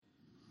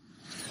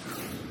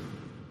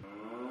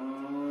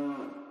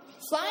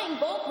Flying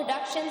Bull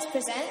Productions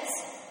presents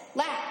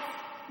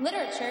Laugh,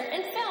 Literature,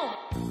 and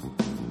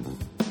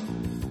Film.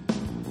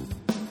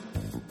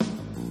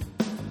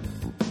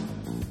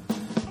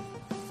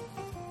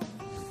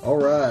 All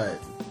right.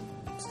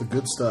 It's the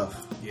good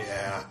stuff.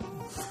 Yeah.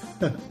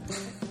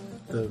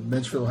 The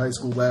Menchville High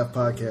School Laugh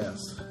Podcast.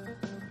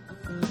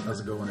 How's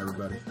it going,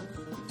 everybody?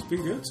 It's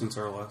been good since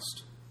our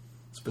last.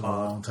 It's been a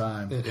long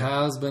time. It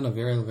has been a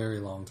very, very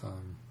long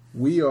time.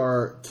 We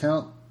are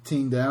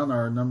counting down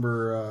our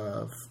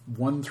number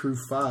 1 through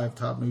 5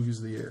 top movies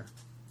of the year.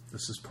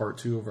 This is part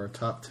 2 of our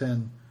top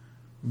 10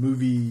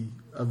 movie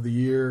of the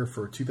year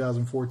for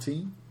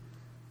 2014.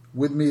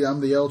 With me,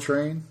 I'm the L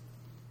Train.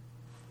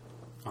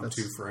 On 2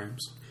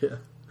 frames. Yeah.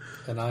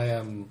 And I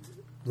am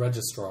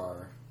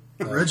Registrar.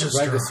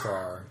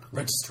 Registrar.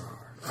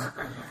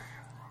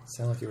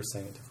 Sound like you were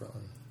saying it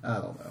differently. I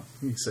don't know.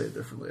 You say it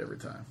differently every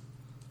time.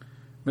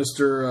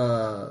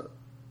 Mr.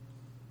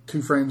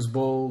 2 Frames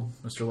Bull,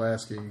 Mr.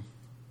 Lasky,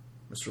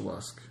 Mr.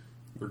 Lusk.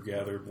 We're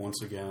gathered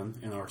once again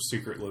in our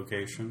secret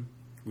location.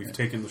 We've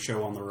taken the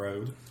show on the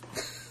road.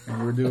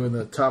 And we're doing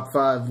the top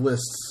 5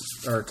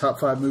 lists, or top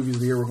 5 movies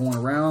of the year. We're going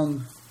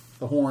around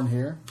the horn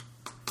here.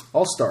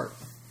 I'll start.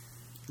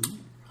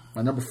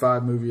 My number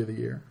 5 movie of the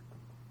year.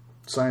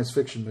 Science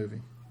fiction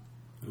movie.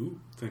 Ooh,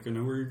 think I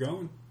know where you're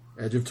going.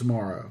 Edge of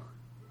Tomorrow.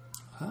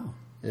 Oh.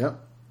 Yep.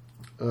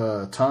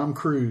 Tom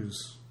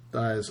Cruise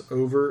dies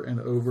over and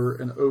over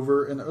and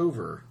over and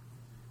over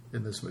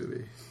in this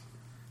movie.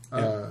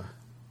 Yeah.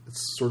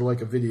 It's sort of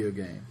like a video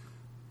game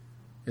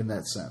in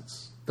that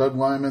sense. Doug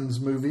Liman's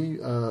movie,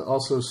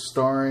 also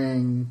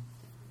starring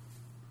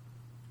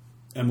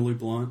Emily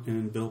Blunt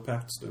and Bill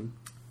Paxton.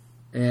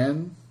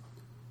 and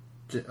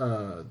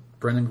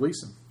Brendan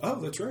Gleeson. Oh,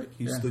 that's right.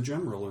 He's Yeah. the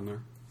general in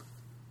there.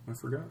 I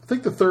forgot. I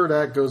think the third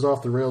act goes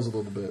off the rails a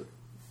little bit,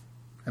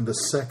 and the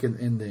second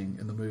ending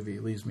in the movie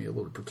leaves me a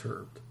little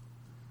perturbed.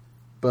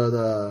 But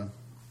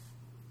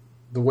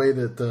the way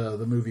that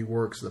the movie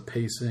works, the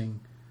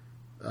pacing,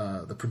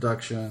 the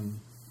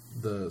production,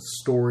 the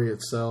story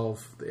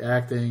itself, the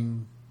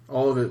acting,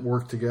 all of it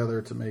worked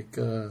together to make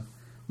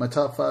my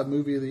top 5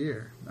 movie of the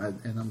year.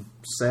 And I'm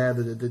sad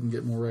that it didn't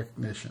get more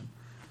recognition.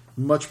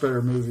 Much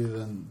better movie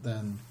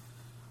than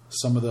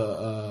some of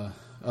the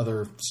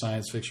other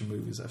science fiction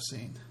movies I've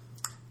seen.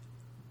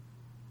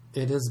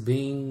 It is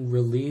being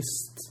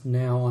released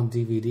now on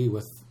DVD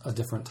with a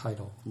different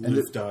title,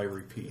 Live, Die,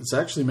 Repeat. It's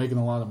actually making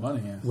a lot of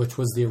money. Yeah. which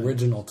was the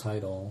original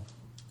title.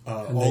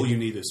 All You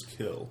Need Is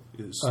Kill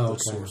is the okay.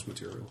 source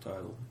material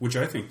title, which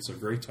I think is a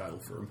great title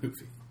for a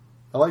movie.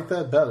 I like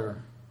that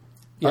better.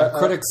 Yeah,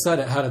 critics said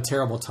it had a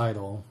terrible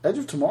title. Edge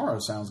of Tomorrow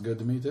sounds good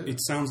to me, too. It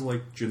sounds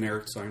like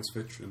generic science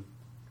fiction.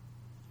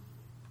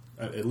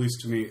 At least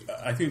to me.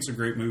 I think it's a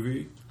great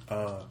movie.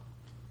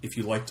 If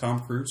you like Tom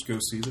Cruise, go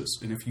see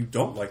this. And if you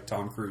don't like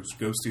Tom Cruise,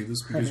 go see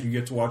this because you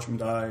get to watch him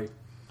die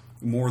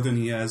more than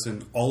he has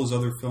in all his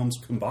other films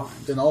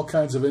combined. In all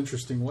kinds of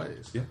interesting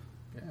ways. Yeah,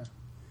 Yeah.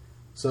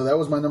 So that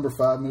was my number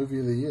 5 movie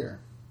of the year.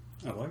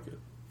 I like it.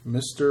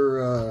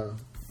 Mr.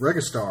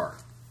 Registar.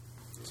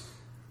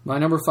 My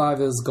number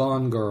 5 is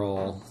Gone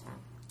Girl,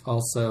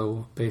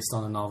 also based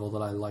on a novel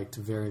that I liked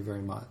very,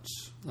 very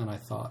much. And I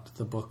thought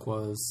the book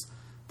was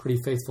pretty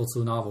faithful to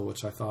the novel,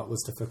 which I thought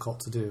was difficult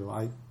to do.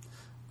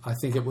 I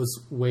think it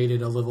was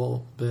weighted a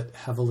little bit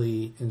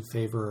heavily in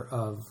favor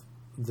of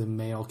the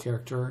male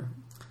character,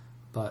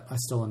 but I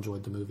still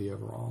enjoyed the movie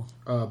overall.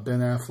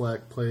 Ben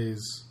Affleck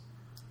plays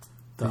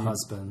The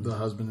husband. The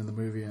husband in the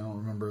movie. I don't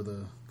remember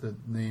the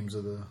names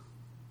of the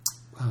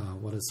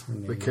What is her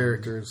name? the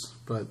characters,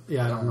 but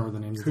Yeah, I don't remember the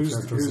names of the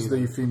characters Who's either.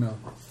 the female?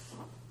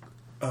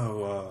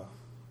 Oh,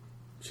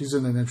 She's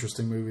in an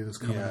interesting movie that's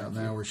coming Yeah. out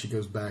now where she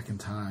goes back in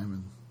time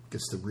and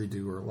gets to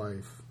redo her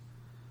life.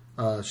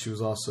 She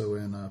was also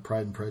in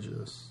Pride and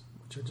Prejudice,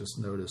 which I just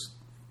noticed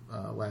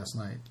last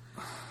night.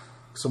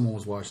 Someone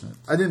was watching it.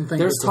 I didn't think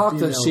There's it's a talk that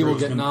female she will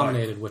Rosamund get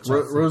nominated, Pike. which I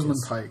think Rosamund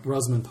is- Pike.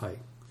 Rosamund Pike.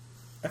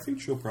 I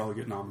think she'll probably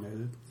get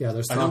nominated. Yeah,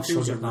 there's I don't talk think it she'll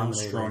was a get real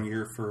nominated. strong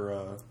year for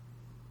Well,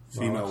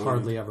 female it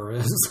hardly women. ever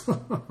is.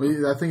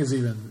 I think it's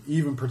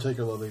even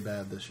particularly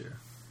bad this year.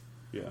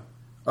 Yeah.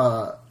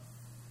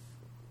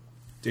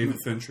 David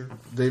Fincher.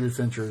 David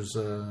Fincher's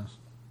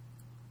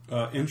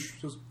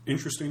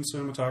Interesting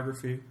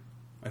cinematography.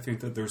 I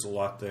think that there's a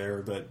lot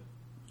there that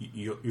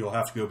you'll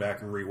have to go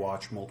back and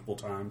rewatch multiple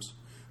times.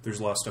 There's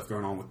a lot of stuff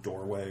going on with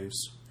doorways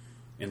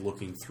and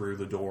looking through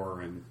the door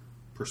and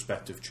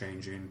perspective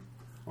changing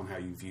on how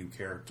you view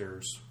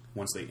characters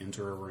once they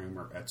enter a room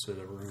or exit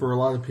a room. for a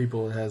lot of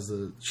people, it has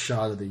the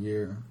shot of the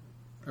year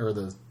or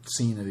the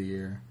scene of the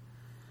year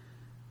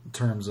in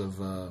terms of,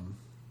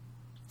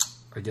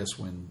 I guess,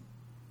 when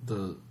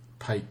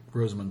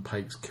Rosamund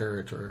Pike's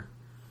character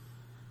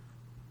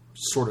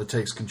sort of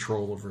takes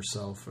control of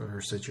herself or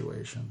her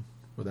situation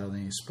without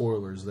any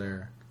spoilers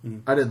there.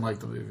 I didn't like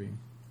the movie.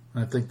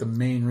 And I think the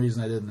main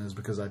reason I didn't is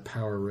because I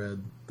power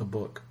read the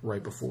book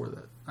right before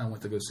that I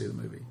went to go see the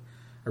movie.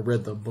 I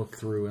read the book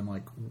through in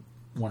like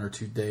 1 or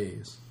 2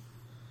 days.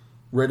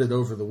 Read it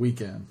over the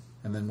weekend,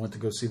 and then went to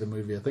go see the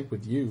movie, I think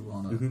with you,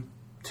 on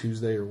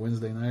Tuesday or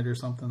Wednesday night or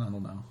something. I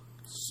don't know.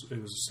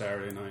 It was a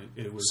Saturday night.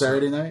 It was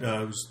Saturday night?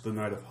 It was the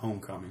night of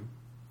Homecoming.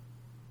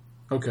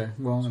 Okay,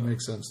 well, that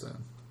makes sense then.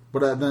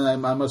 But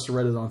then I must have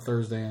read it on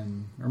Thursday,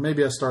 or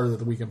maybe I started it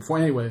the weekend before.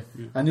 Anyway,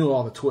 I knew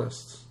all the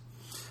twists,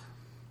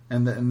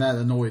 and that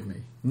annoyed me.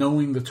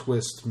 Knowing the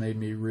twists made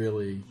me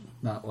really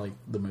not like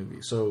the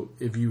movie. So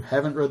if you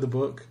haven't read the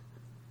book,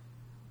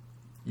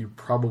 you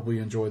probably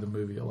enjoy the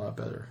movie a lot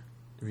better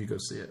if you go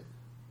see it.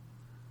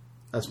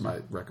 That's my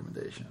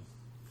recommendation.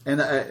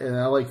 And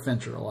I like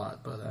Fincher a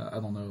lot, but I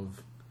don't know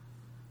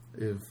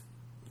if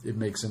it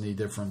makes any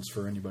difference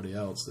for anybody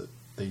else that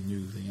they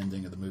knew the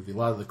ending of the movie. A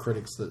lot of the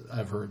critics that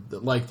I've heard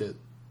that liked it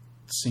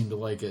seem to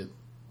like it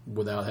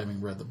without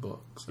having read the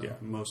book. So. Yeah,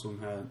 most of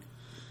them had.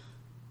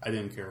 I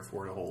didn't care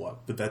for it a whole lot,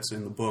 but that's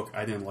in the book.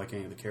 I didn't like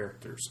any of the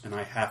characters, and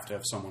I have to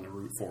have someone to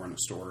root for in a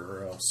story,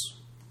 or else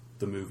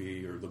the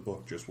movie or the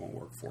book just won't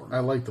work for me.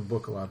 I like the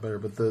book a lot better,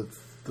 but the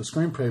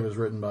screenplay was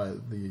written by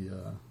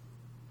the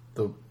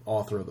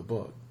author of the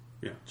book.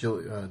 Yeah,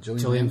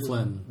 Gillian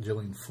Flynn.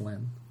 Gillian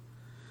Flynn.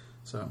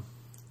 So,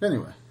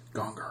 anyway,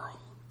 Gone Girl.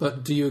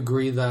 But do you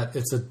agree that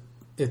it's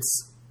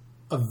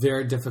a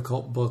very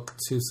difficult book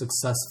to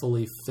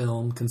successfully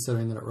film,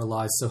 considering that it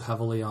relies so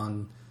heavily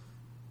on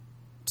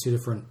two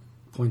different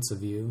points of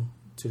view,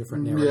 two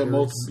different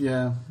narrators?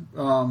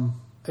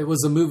 It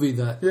was a movie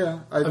that...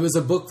 it was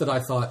a book that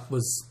I thought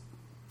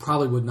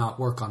probably would not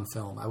work on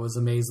film. I was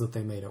amazed that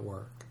they made it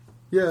work.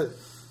 Yeah.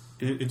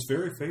 It's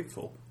very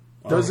faithful.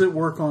 Does it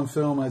work on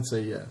film? I'd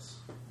say yes.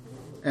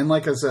 And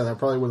like I said, I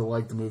probably would have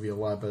liked the movie a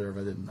lot better if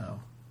I didn't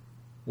know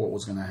what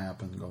was going to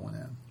happen going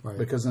in. Right.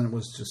 Because then it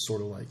was just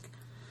sort of like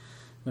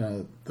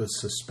the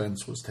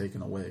suspense was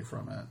taken away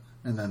from it.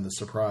 And then the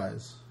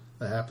surprise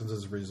that happens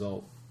as a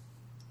result.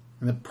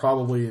 And then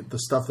probably the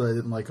stuff that I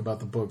didn't like about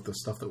the book, the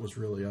stuff that was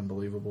really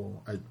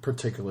unbelievable, I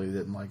particularly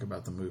didn't like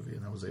about the movie.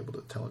 And I was able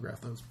to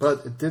telegraph those.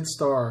 But it did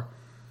star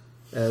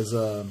as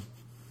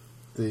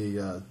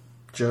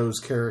Joe's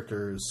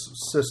character's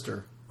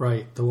sister.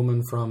 Right, the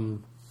woman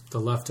from The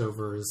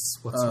Leftovers.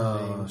 What's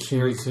her name?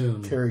 Carrie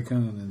Coon. Carrie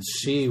Coon. And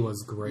she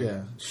was great.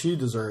 Yeah, she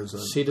deserves it.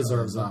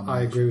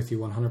 I agree with you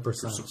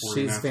 100%.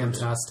 She's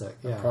fantastic.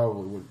 Yeah,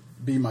 probably would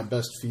be my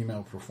best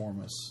female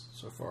performance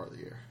so far of the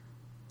year.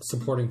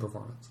 Supporting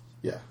performance.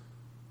 Yeah.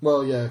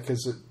 Well, yeah,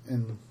 because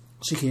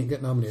she can't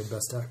get nominated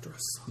Best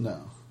Actress.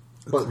 No,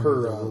 but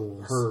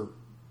her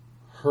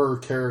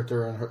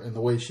character and the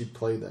way she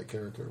played that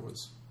character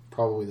was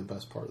probably the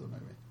best part of the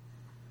movie.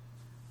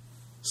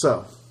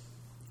 So,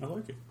 I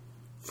like it.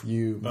 For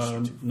you,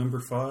 number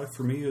 5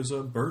 for me is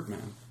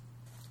Birdman.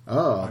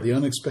 The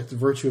Unexpected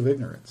Virtue of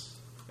Ignorance.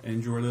 I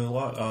enjoyed it a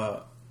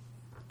lot.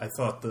 I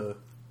thought the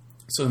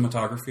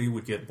cinematography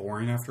would get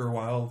boring after a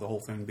while, the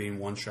whole thing being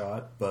one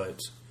shot, but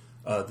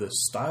the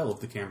style of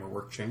the camera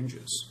work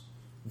changes.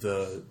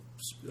 The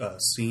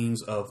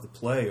scenes of the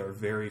play are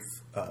very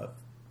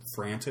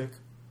frantic.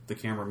 The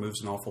camera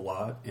moves an awful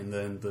lot, and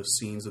then the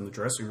scenes in the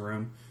dressing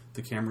room,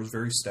 the camera is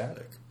very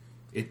static.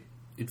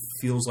 It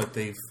feels like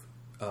they've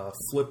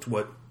flipped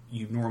what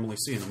you normally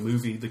see in a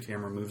movie. The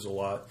camera moves a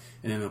lot,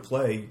 and in a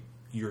play,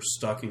 you're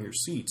stuck in your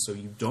seat, so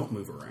you don't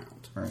move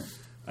around. Right.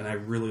 And I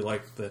really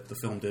like that the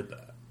film did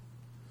that.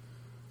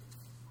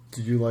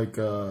 Did you like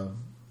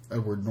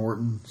Edward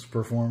Norton's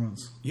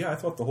performance? Yeah, I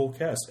thought the whole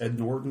cast. Ed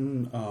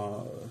Norton,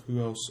 who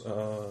else?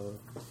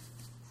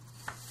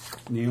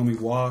 Naomi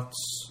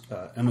Watts,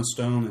 Emma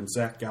Stone, and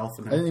Zach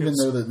Galifianakis. I didn't even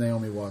know that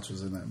Naomi Watts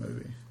was in that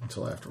movie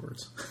until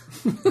afterwards.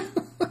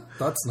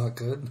 That's not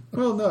good.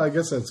 Well, no, I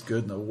guess that's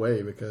good in a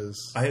way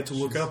because I had to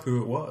look up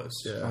who it was.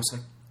 Yeah. I was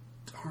like,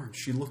 darn,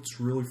 she looks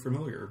really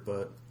familiar,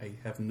 but I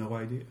have no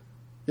idea.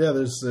 Yeah,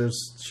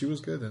 she was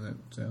good in it.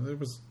 You know, there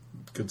was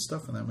good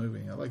stuff in that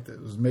movie. I liked it.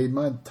 It was made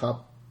my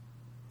top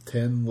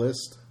 10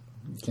 list.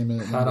 It came in.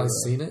 Had I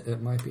seen it,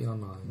 it might be on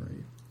mine.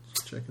 Right.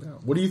 Check it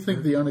out. What do you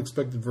think the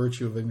unexpected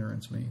virtue of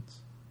ignorance means?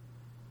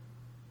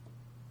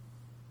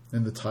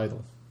 In the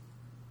title.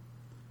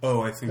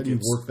 Oh, I think how do you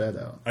work that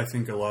out? I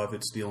think a lot of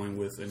it's dealing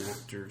with an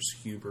actor's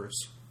hubris.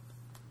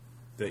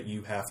 That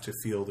you have to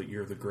feel that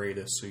you're the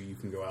greatest so you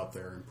can go out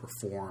there and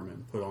perform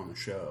and put on a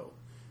show.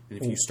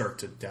 And if you start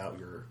to doubt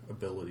your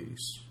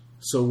abilities,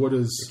 so what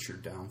is it's your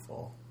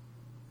downfall.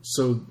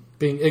 So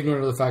being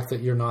ignorant of the fact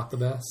that you're not the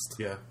best.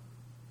 Yeah.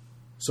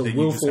 So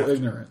willful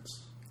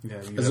ignorance.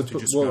 Yeah, you have to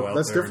just go out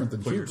that's there different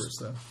than hubris,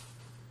 though.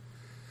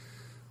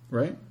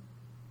 Right?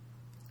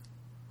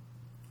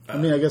 I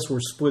mean, I guess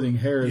we're splitting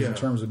hairs in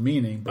terms of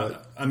meaning,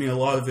 but... I mean, a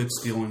lot of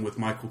it's dealing with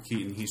Michael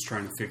Keaton. He's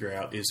trying to figure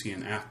out, is he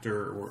an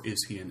actor or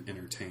is he an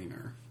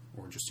entertainer?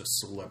 Or just a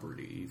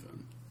celebrity,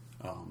 even.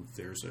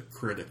 There's a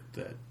critic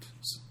that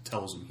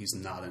tells him he's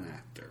not an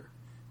actor.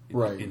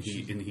 Right. And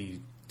he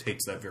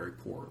takes that very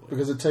poorly.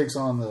 Because it takes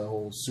on the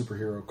whole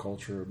superhero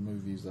culture of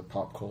movies, the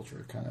pop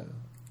culture kind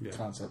of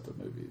concept of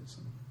movies.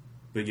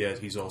 But yet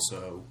he's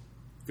also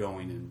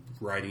going and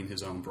writing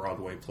his own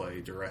Broadway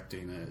play,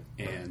 directing it,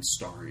 and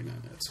starring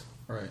in it.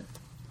 Right.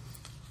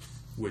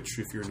 Which,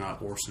 if you're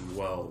not Orson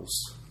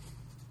Welles,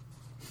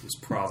 is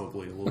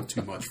probably a little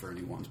too much for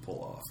anyone to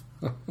pull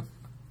off.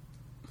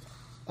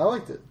 I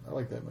liked it. I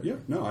liked that movie. Yeah,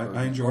 no,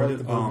 I enjoyed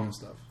liked it. The boogeyman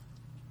stuff.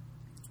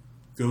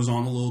 Goes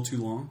on a little too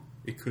long.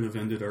 It could have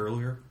ended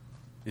earlier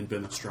and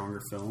been a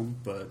stronger film,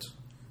 but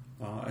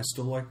I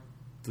still like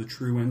the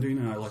true ending,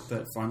 and I like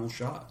that final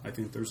shot. I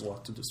think there's a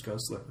lot to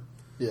discuss there.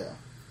 Yeah,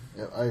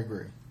 I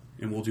agree.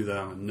 And we'll do that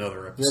on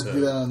another We episode. have to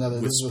do that on another.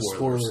 with This is a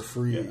spoilers.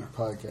 spoiler-free Yeah.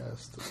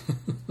 podcast.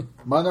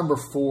 My number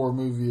 4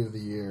 movie of the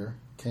year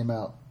came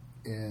out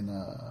in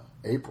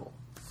April.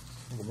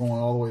 We're going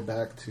all the way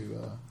back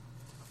to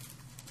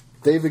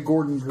David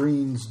Gordon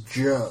Green's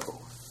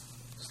Joe,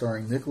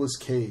 starring Nicolas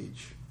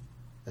Cage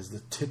as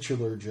the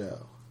titular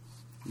Joe.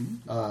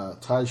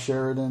 Ty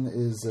Sheridan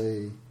is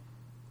a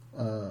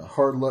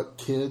hard luck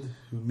kid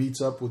who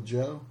meets up with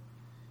Joe,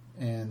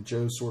 and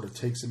Joe sort of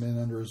takes him in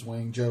under his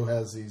wing. Joe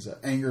has these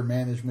anger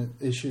management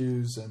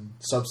issues and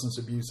substance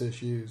abuse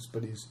issues,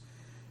 but he's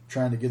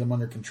trying to get him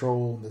under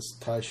control. And this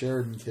Ty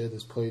Sheridan kid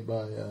is played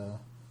by,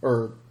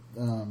 I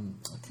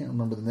can't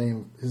remember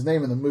his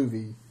name in the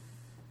movie,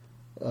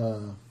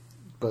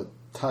 but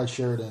Ty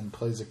Sheridan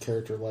plays a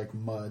character like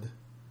Mud,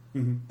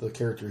 the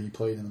character he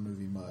played in the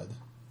movie Mud.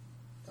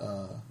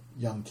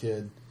 Young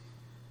kid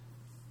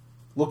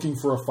looking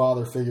for a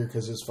father figure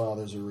because his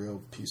father's a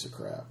real piece of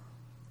crap,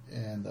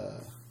 and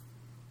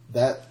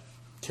that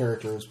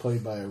character is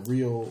played by a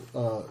real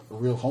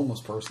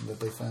homeless person that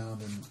they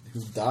found and who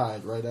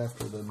died right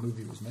after the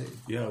movie was made.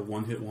 Yeah,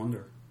 one-hit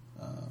wonder.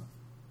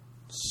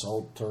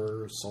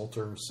 Solner,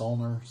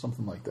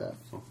 something like that.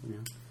 Oh,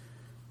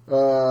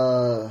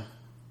 yeah.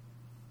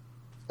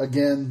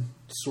 Again,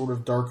 sort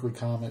of darkly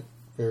comic,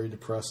 very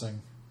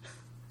depressing.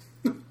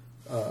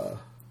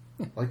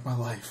 Like my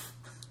life.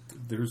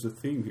 There's a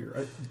theme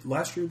here.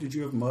 Last year, did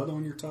you have Mud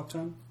on your top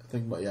 10? I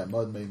think,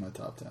 Mud made my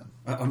top 10.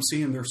 I'm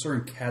seeing there are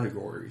certain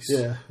categories.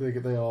 Yeah,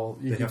 they all...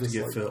 They have to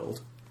get filled.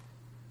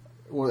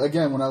 Well,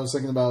 again, when I was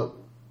thinking about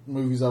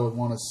movies I would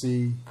want to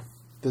see,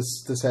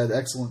 this had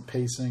excellent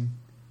pacing,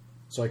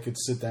 so I could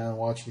sit down and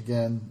watch it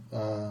again.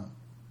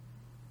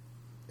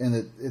 And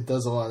it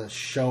does a lot of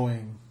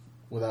showing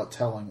without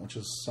telling, which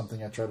is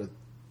something I try to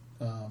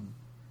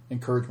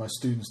encourage my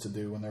students to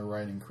do when they're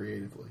writing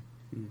creatively.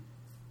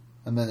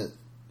 And then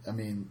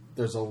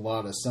there's a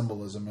lot of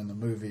symbolism in the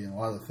movie and a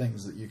lot of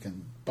things that you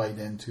can bite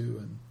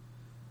into.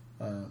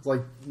 And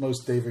like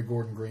most David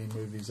Gordon Green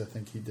movies, I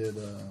think he did...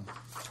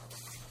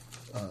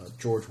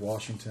 George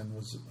Washington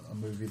was a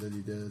movie that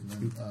he did, and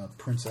then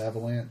Prince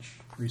Avalanche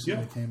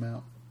recently came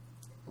out,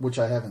 which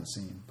I haven't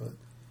seen, but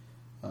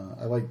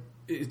I like.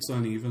 It's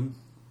uneven.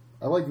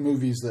 I like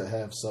movies that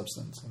have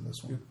substance, and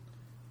this one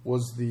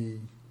was the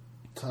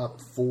top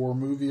 4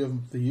 movie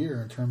of the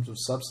year in terms of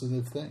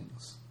substantive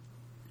things.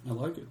 I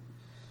like it.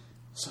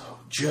 So,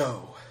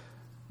 Joe,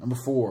 number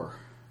 4,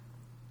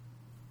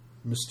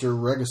 Mr.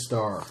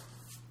 Registar.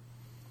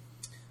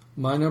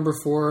 My number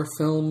 4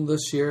 film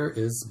this year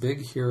is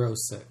Big Hero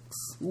 6.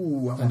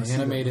 Ooh, I an wanna see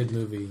animated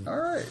movie. All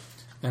right.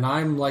 And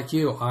I'm like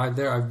you.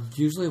 I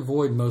usually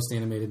avoid most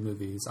animated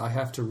movies. I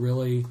have to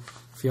really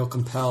feel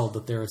compelled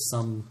that there is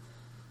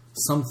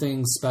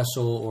something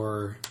special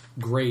or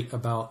great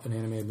about an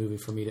animated movie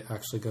for me to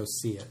actually go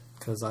see it.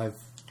 Because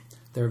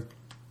there have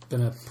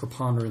been a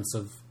preponderance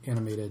of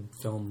animated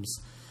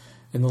films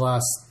in the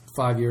last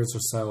 5 years or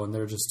so, and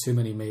there are just too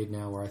many made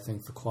now where I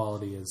think the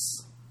quality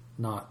is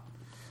not.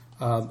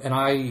 And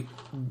I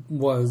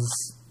was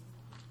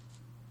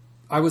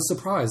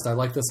surprised. I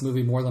liked this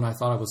movie more than I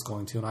thought I was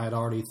going to, and I had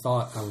already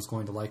thought I was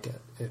going to like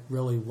it. It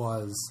really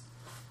was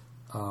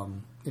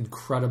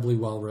incredibly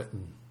well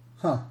written.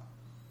 Huh.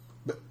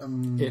 But,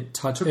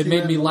 It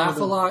made me laugh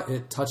a lot.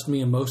 It touched me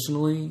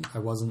emotionally. I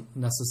wasn't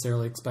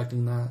necessarily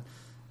expecting that.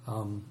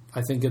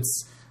 I think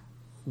it's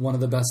one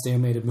of the best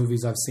animated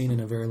movies I've seen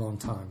in a very long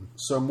time.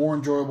 So more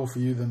enjoyable for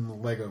you than the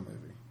Lego movie?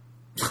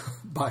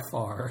 By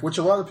far. Which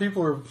a lot of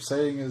people are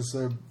saying is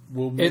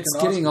will make it's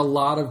an getting Oscar. a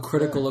lot of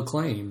critical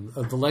acclaim.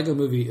 The Lego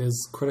movie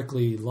is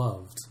critically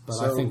loved,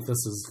 but I think this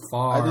is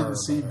far I didn't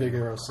see better. Big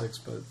Hero 6,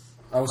 but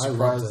I was I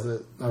surprised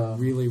loved it. that I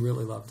really,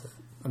 really loved it.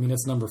 I mean,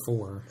 it's number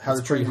 4. How to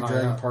It's Train pretty Your high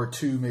Dragon up. Part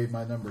 2 made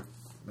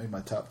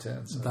my top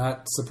 10. So.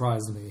 That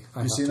surprised me.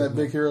 You seen that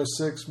Big Hero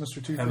 6,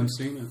 Mr. Two? Haven't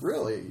seen it.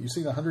 Really? You've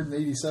seen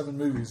 187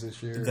 movies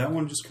this year. That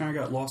one just kind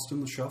of got lost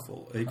in the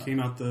shuffle. It came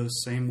out the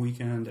same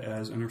weekend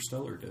as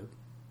Interstellar did.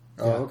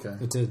 Oh, okay.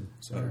 It did.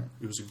 So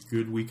it was a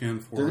good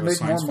weekend for Did it make more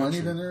science money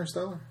fiction. than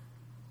Interstellar?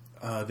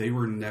 They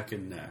were neck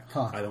and neck.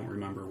 Huh. I don't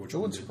remember which It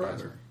one wouldn't did surprise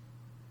better. me.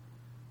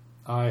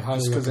 I highly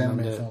Just because recommend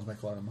animated it. films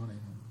make a lot of money.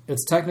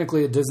 It's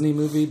technically a Disney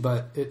movie,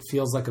 but it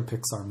feels like a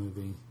Pixar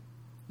movie.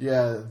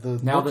 Yeah.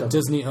 Now that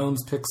Disney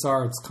owns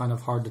Pixar, it's kind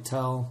of hard to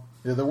tell.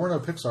 Yeah, there were no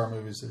Pixar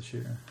movies this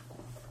year.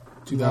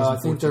 No, I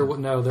think there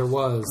 2014. there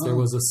was. Oh. There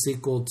was a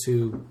sequel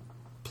to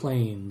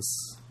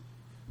Planes.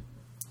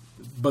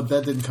 But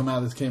that didn't come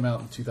out. It came out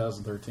in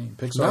 2013.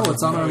 Pixar. No,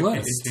 it's on our it-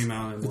 list. It came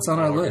out in It's on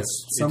our August.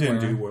 list It somewhere.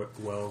 didn't do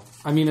well.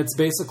 I mean, it's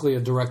basically a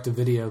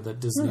direct-to-video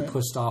that Disney Right.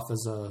 pushed off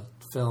as a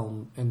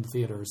film in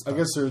theaters. I but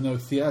guess there are no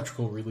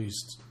theatrical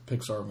released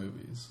Pixar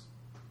movies.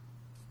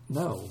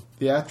 No.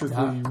 Theatrically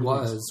That released.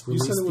 was You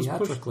said released it was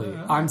theatrically.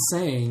 pushed. I'm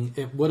saying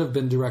it would have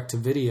been direct to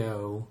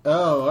video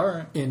Oh, all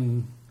right.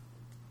 in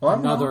Well, I'm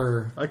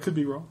another wrong. I could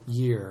be wrong.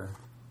 year.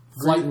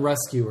 Flight and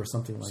Rescue or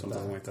something like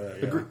Something that. like that,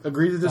 yeah.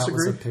 Agree to That was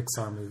disagree? a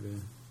Pixar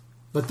movie.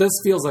 But this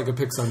feels like a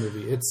Pixar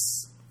movie.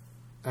 It's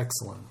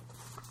excellent.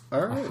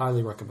 All I right.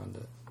 highly recommend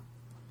it.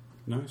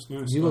 Nice.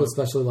 You will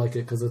especially like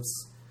it because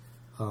it's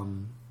a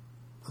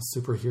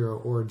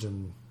superhero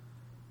origin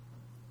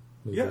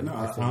movie. Yeah, no,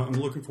 I think. I'm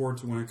looking forward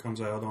to when it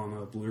comes out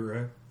on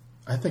Blu-ray.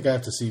 I think I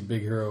have to see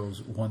Big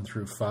Heroes 1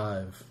 through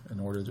 5 in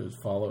order to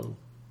follow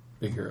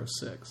Big Hero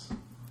 6.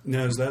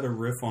 Now, is that a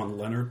riff on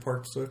Leonard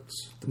Part 6?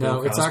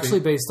 No, it's actually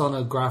based on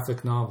a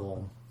graphic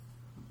novel.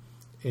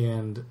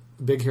 And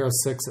Big Hero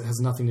 6 has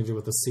nothing to do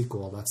with the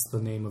sequel. That's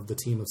the name of the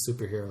team of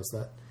superheroes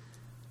that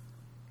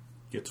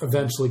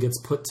eventually gets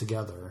put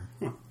together.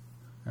 Huh.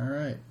 All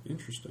right.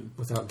 Interesting.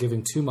 Without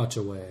giving too much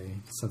away,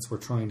 since we're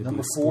trying to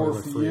Number be 4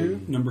 for spoiler-free.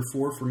 you? Number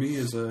 4 for me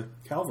is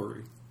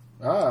Calvary.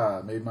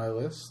 Ah, made my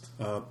list.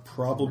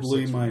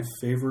 Probably Number 6 my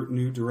favorite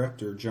new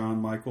director,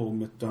 John Michael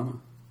McDonough.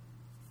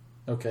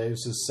 Okay, it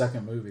was his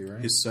second movie,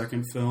 right? His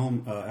second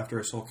film, after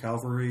I saw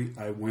Calvary,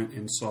 I went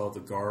and saw The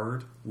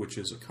Guard, which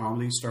is a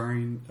comedy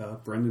starring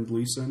Brendan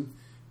Gleeson,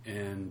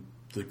 and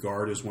The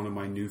Guard is one of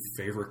my new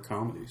favorite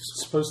comedies.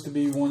 It's supposed to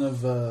be one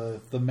of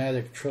the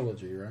thematic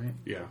trilogy, right?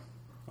 Yeah.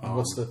 And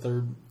what's the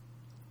third?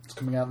 It's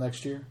coming out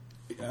next year?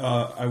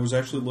 I was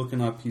actually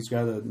looking up. He's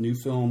got a new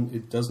film.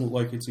 It doesn't look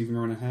like it's even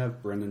going to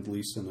have Brendan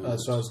Gleeson in it.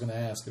 So I was going to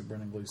ask if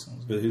Brendan Gleeson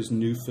was. But his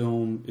new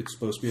film, it's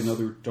supposed to be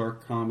another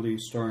dark comedy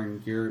starring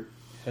Garrett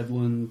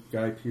Hedlund,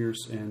 Guy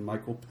Pearce, and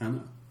Michael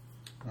Pena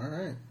All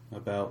right.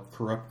 about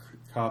corrupt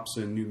cops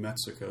in New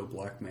Mexico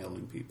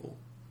blackmailing people.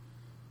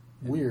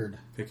 Weird.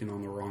 Picking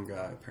on the wrong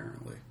guy,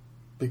 apparently.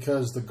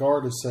 Because The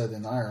Guard is set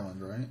in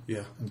Ireland, right?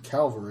 Yeah, And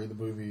Calvary, the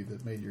movie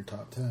that made your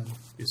top 10,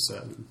 it's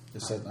set in.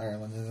 is set in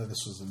Ireland, and then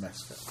this was in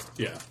Mexico.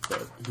 Yeah,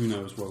 but who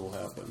knows what will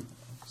happen.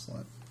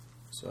 Excellent.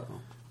 So,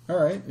 All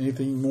right.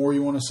 Anything more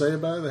you want to say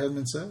about it that hadn't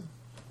been said?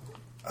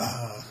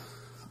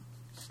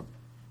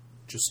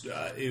 just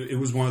it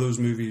was one of those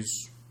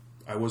movies.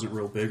 I wasn't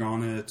real big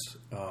on it.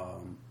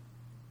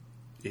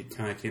 It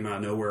kind of came out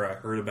of nowhere. I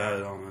heard about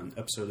it on an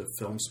episode of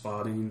Film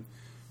Spotting,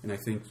 and I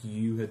think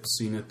you had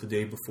seen it the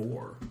day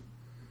before.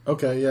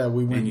 Okay, yeah,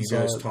 we went And you saw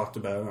guys it talked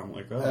about it. I'm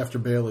like, oh, after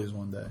Bailey's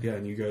one day. yeah,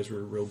 and you guys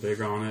were real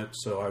big on it.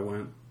 So I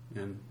went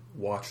and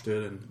watched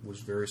it and was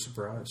very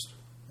surprised.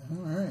 All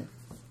right.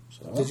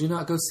 So, Did you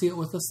not go see it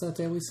with us that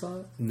day we saw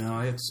it? No,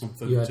 I had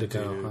something You had to to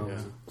go, do. huh?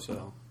 Yeah,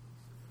 so.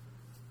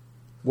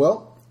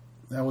 Well,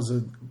 that was a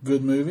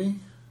good movie.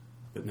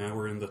 But now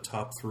we're in the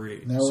top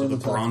 3. Now so we're in the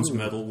the top bronze 3.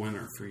 medal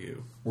winner for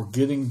you. We're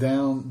getting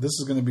down. This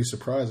is going to be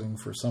surprising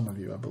for some of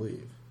you, I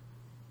believe.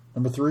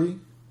 Number 3,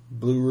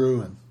 Blue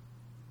Ruin.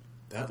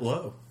 That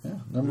low. Yeah.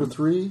 Number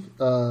 3,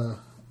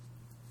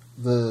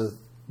 the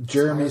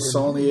Jeremy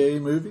Saulnier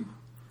movie.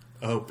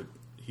 Oh, but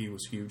he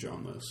was huge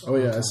on this. Oh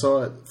yeah, I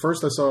saw it.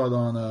 First, I saw it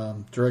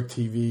on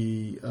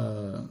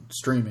DirecTV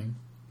streaming,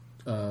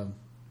 and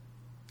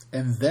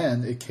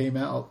then it came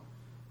out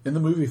in the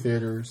movie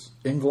theaters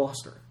in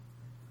Gloucester.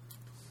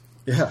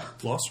 Yeah,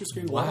 Gloucester's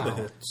getting a lot of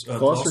Wow. hits. Gloucester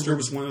Gloucester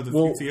was gets- one of the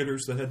well- few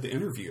theaters that had the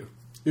interview.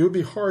 it would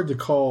be hard to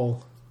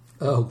call.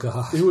 Oh,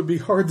 God. It would be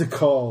hard to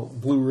call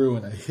Blue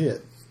Ruin a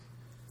hit,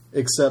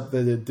 except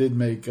that it did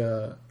make.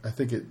 I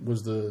think it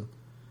was the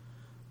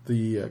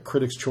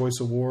Critics' Choice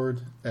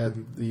Award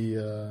at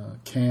the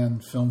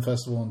Cannes Film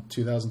Festival in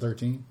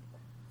 2013.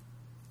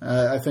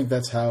 I think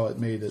that's how it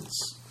made its.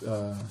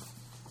 I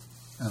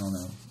don't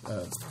know.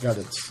 Got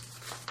its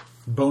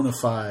bona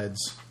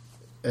fides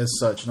as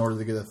such in order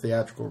to get a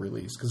theatrical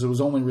release, because it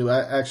was only really.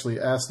 I actually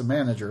asked the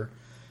manager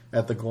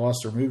at the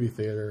Gloucester Movie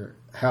Theater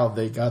how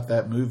they got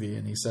that movie,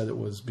 and he said it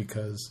was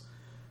because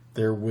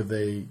they're with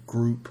a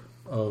group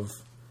of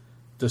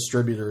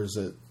distributors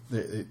that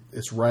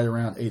it's right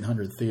around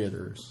 800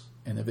 theaters,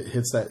 and if it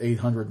hits that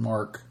 800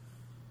 mark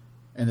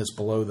and it's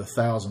below the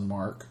 1,000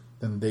 mark,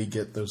 then they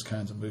get those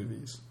kinds of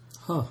movies.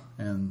 Huh.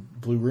 And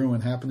Blue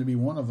Ruin happened to be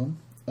one of them.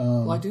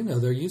 Well, I do know.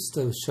 They used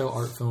to show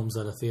art films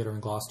at a theater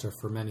in Gloucester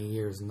for many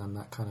years, and then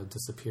that kind of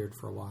disappeared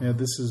for a while. Yeah,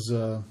 this is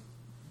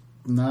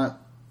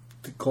not.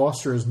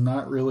 Gloucester is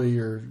not really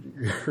your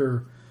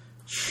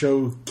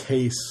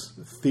showcase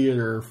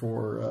theater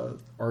for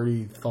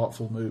arty,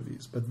 thoughtful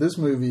movies. But this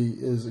movie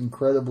is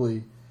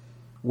incredibly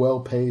well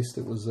paced.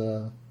 It was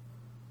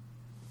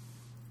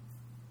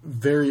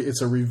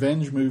It's a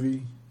revenge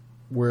movie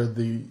where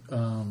the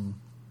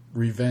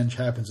revenge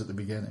happens at the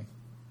beginning.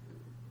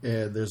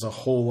 And there's a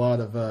whole lot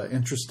of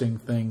interesting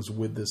things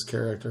with this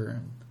character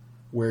and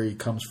where he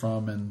comes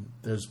from, and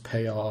there's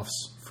payoffs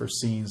for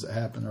scenes that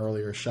happen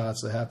earlier,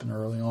 shots that happen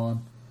early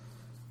on.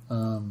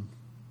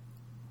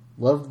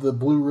 Loved the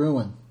Blue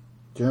Ruin.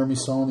 Jeremy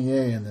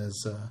Saulnier and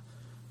his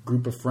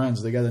group of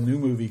friends. They got a new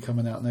movie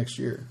coming out next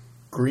year,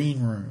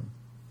 Green Room,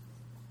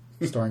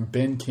 starring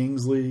Ben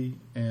Kingsley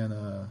and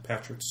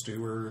Patrick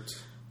Stewart.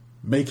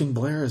 Macon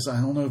Blair is, I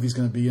don't know if he's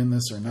going to be in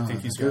this or not.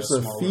 think he's got There's a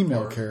a smaller female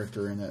part.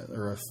 character in it,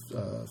 or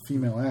a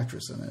female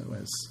actress in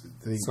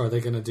it. So are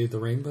they going to do the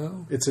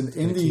rainbow? It's an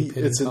They keep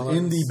hitting colors?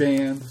 indie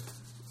band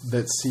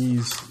that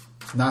sees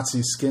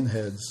Nazi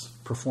skinheads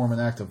perform an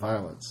act of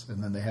violence,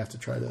 and then they have to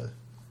try to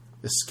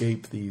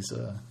escape these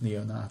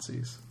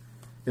neo-Nazis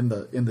in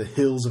the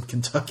hills of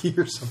Kentucky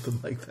or something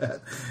like that.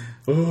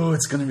 Oh,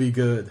 it's going to be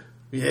good.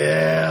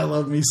 Yeah, I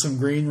love me some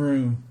Green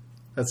Room.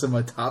 That's in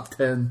my top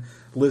 10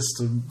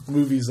 list of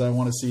movies I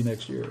want to see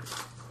next year.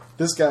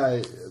 This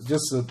guy,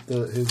 just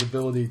his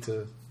ability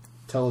to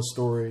tell a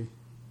story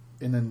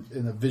in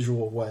a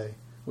visual way,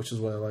 which is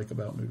what I like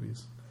about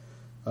movies,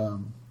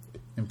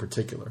 in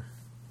particular.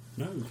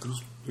 No,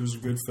 it was a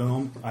good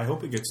film. I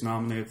hope it gets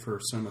nominated for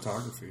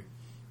cinematography.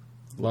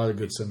 A lot of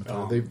good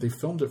cinematography. Oh. They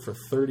filmed it for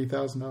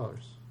 $30,000,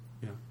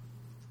 Yeah.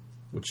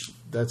 which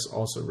that's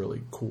also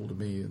really cool to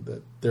me,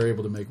 that they're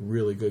able to make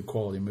really good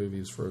quality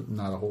movies for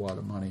not a whole lot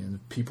of money. And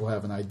if people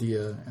have an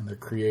idea and they're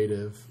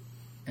creative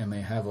and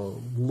they have a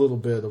little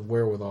bit of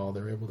wherewithal,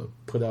 they're able to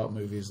put out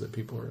movies that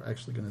people are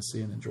actually going to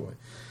see and enjoy.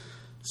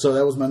 So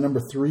that was my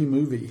number 3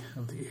 movie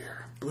of the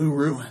year, Blue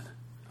Ruin.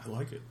 I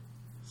like it.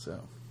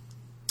 So,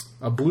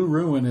 a Blue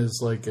Ruin is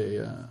like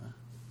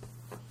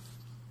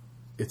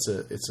it's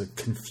a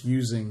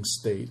confusing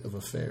state of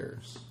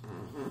affairs.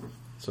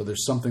 So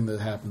there's something that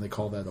happened. They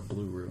call that a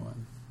blue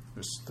ruin.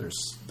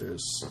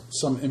 There's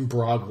some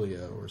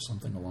imbroglio or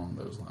something along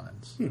those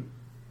lines.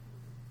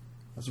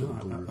 That's what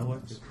a blue ruin I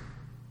like is. it.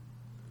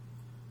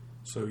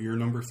 So you're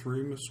number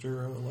 3,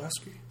 Mr.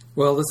 Lasky?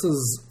 Well, this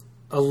is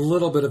a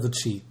little bit of a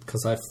cheat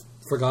because I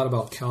forgot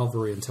about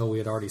Calvary until we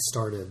had already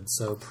started.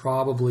 So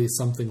probably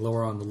something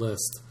lower on the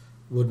list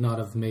would not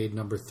have made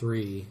number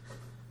 3.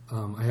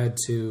 I had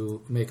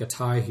to make a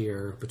tie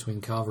here between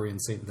Calvary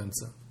and St.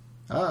 Vincent.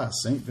 Ah,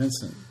 St.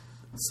 Vincent.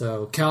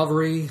 So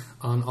Calvary,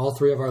 on all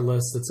 3 of our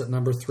lists, it's at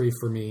number 3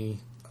 for me.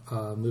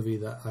 A movie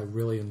that I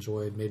really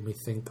enjoyed, made me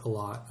think a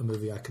lot. A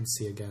movie I could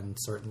see again,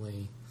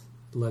 certainly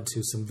led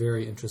to some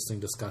very interesting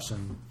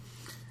discussion.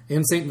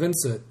 And St.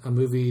 Vincent, a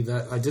movie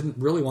that I didn't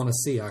really want to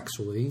see,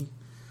 actually.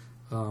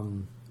 I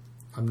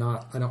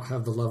don't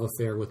have the love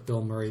affair with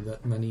Bill Murray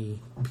that many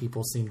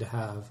people seem to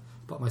have,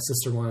 but my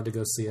sister wanted to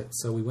go see it,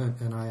 so we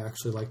went, and I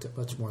actually liked it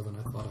much more than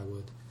I thought I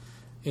would.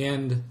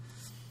 And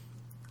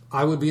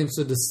I would be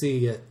interested to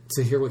see it,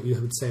 to hear what you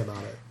would say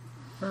about it.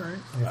 All right.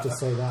 I have to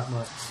say that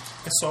much.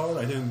 I saw it.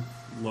 I didn't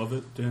love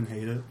it. Didn't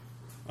hate it.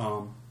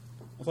 I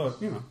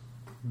thought,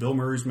 Bill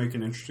Murray's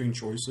making interesting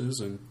choices,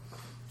 and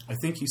I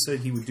think he said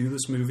he would do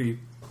this movie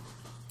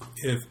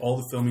if all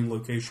the filming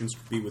locations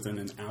could be within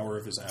an hour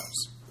of his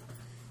house.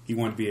 He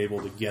wanted to be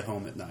able to get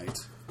home at night.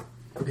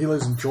 He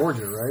lives in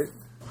Georgia, right?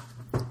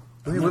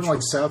 Doesn't he live in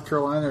like South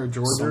Carolina or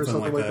Georgia or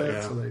something like that?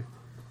 Yeah. So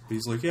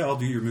He's like, yeah, I'll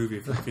do your movie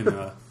if you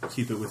can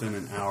keep it within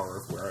an hour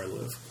of where I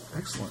live.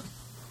 excellent.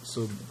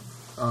 So,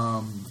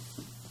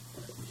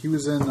 he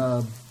was in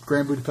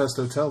Grand Budapest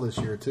Hotel this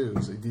year too.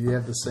 So did he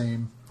have the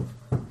same?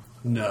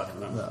 No.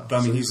 No. But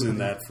I mean, So he's he's in gonna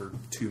that for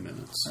 2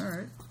 minutes. All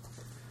right.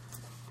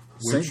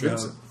 St. Which,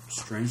 Vincent.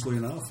 strangely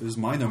enough, is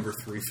my number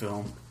 3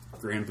 film,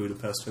 Grand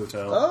Budapest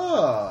Hotel.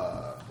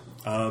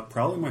 Ah.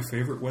 Probably my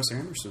favorite Wes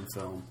Anderson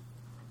film.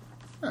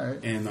 All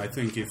right. And I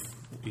think if,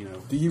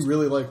 Do you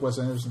really like Wes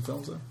Anderson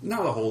films then?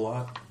 not a whole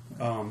lot.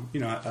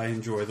 I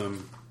enjoy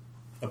them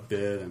a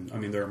bit, and I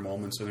mean there are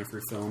moments in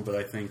every film, but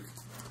I think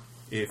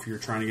if you're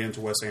trying to get into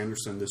Wes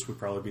Anderson, this would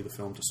probably be the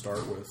film to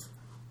start with.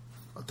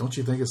 Don't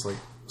you think it's like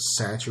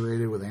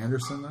saturated with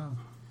Anderson though?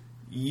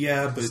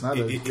 Yeah, but It's not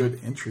a good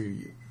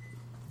entry.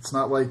 It's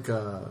not like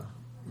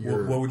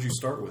your what would you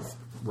start with?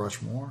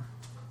 Rushmore.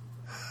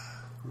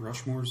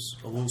 Rushmore's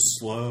a little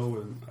slow,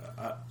 and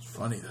It's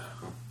funny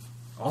though.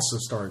 Also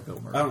starring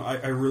Bill Murray.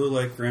 I really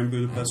like Grand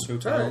Budapest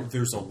Hotel. All right.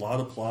 There's a lot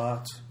of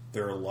plot.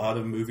 There are a lot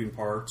of moving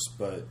parts,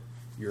 but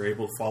you're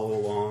able to follow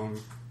along.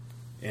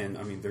 And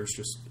I mean,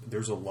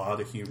 there's a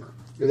lot of humor.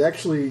 It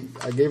actually,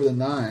 I gave it a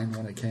 9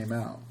 when it came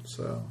out,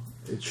 so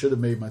it should have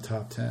made my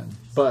top 10.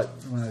 But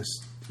when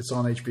it's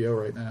on HBO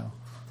right now,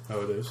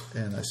 Oh, it is.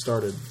 and I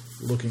started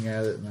looking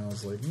at it, and I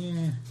was like,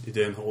 It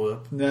didn't hold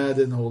up. nah, it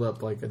didn't hold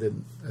up. Like I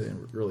didn't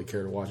really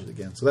care to watch it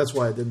again. So that's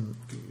why it didn't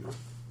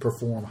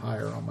perform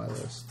higher on my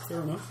list.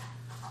 Fair enough.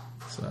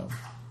 So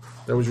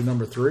that was your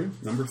number 3.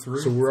 Number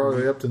 3. So we're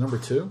already up to number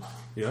 2.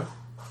 Yeah.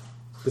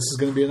 This is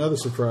going to be another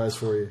surprise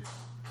for you.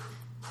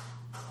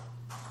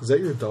 Is that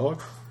your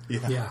dog?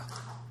 Yeah.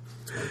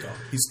 It's my dog.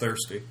 He's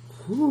thirsty.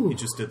 Whew. He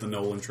just did the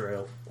Nolan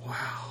Trail.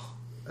 Wow,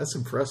 that's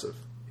impressive.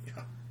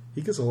 Yeah.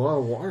 He gets a lot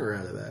of water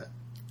out of that.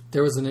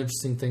 There was an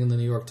interesting thing in the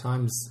New York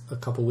Times a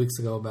couple weeks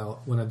ago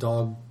about when a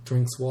dog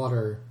drinks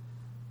water,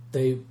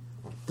 the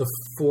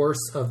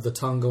force of the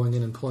tongue going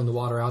in and pulling the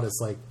water out is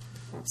like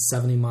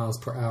 70 miles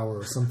per hour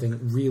or something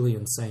really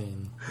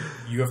insane.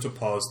 You have to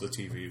pause the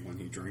TV when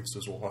he drinks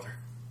his water.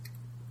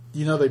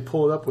 You know, they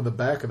pull it up with the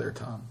back of their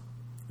tongue.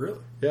 Really?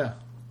 Yeah,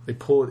 they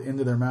pull it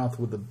into their mouth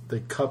they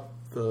cup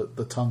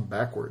the tongue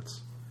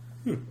backwards.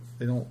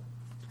 They don't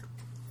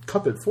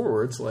cup it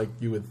forwards like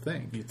you would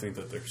think. You'd think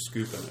that they're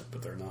scooping it,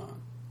 but they're not.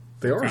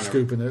 They are kind of-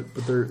 scooping it,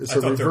 but it's I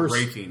a thought reverse.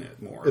 they're raking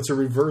it more. It's a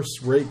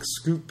reverse rake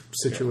scoop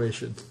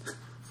situation.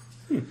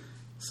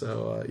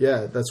 So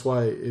that's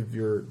why if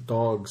the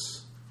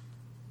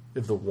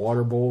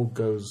water bowl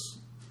goes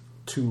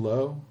too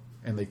low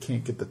and they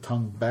can't get the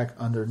tongue back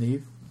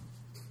underneath,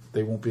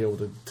 they won't be able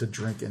to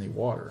drink any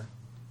water.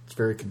 It's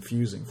very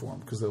confusing for them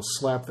because they'll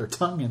slap their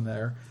tongue in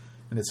there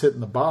and it's hitting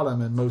the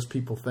bottom, and most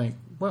people think,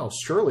 well,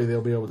 surely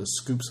they'll be able to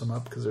scoop some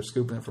up because they're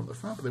scooping it from the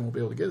front, but they won't be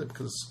able to get it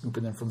because it's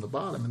scooping in from the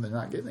bottom and they're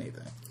not getting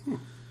anything.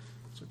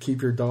 So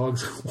keep your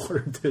dog's water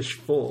dish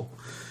full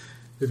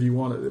if you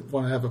want to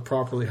have a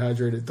properly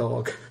hydrated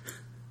dog.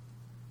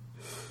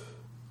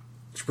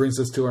 Which brings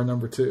us to our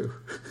number 2.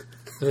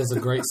 It is a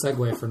great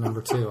segue for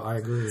number 2. I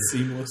agree.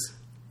 Seamless.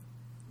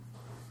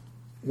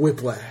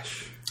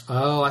 Whiplash.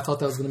 Oh, I thought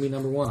that was going to be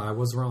number 1. I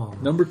was wrong.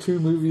 Number 2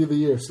 movie of the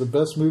year. It's the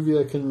best movie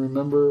I can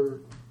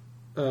remember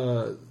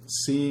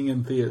seeing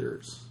in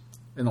theaters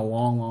in a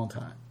long, long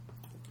time.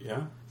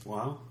 Yeah.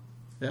 Wow.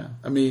 Yeah.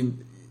 I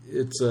mean,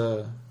 it's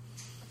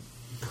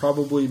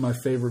probably my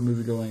favorite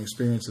movie-going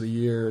experience of the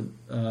year,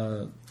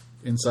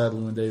 inside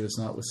Llewyn Davis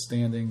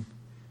notwithstanding.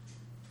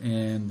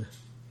 And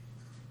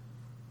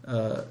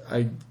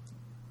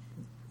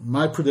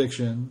my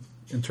prediction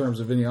in terms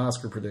of any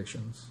Oscar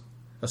predictions,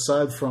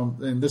 aside from,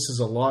 and this is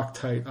a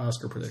Loctite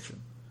Oscar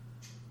prediction,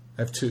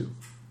 I have 2.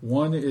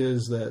 One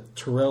is that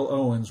Terrell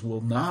Owens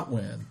will not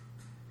win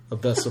a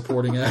Best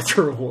Supporting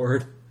Actor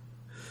award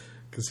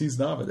because he's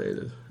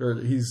nominated, or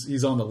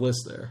he's on the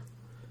list there.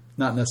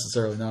 Not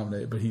necessarily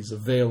nominated, but he's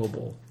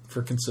available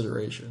for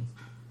consideration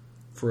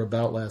for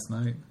About Last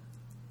Night,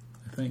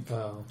 I think.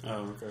 Oh.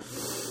 Oh, okay.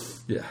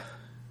 Yeah.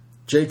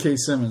 J.K.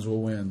 Simmons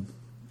will win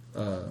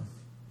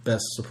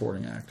Best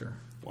Supporting Actor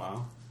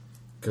Wow.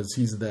 because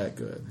he's that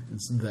good.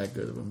 It's that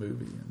good of a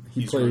movie. And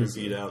He's going to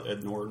beat out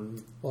Ed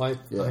Norton. Well,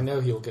 Yeah. I know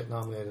he'll get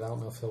nominated. I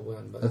don't know if he'll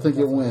win, but I think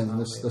he'll definitely win.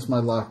 nominated. That's my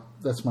lock.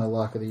 That's my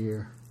lock of the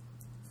year.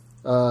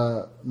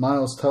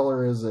 Miles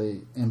Teller is a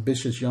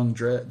ambitious young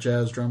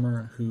jazz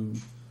drummer who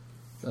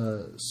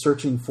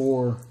searching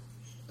for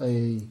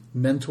a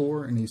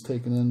mentor, and he's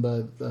taken in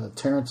by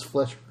Terrence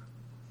Fletcher,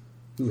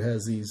 who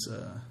has these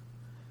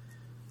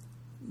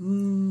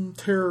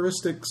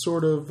terroristic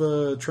sort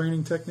of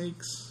training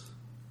techniques,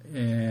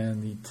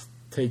 and he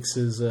takes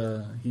his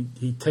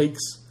he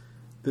takes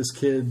this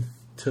kid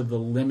to the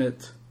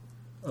limit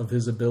of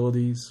his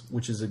abilities,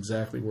 which is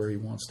exactly where he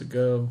wants to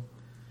go,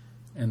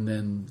 and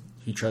then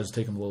he tries to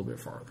take him a little bit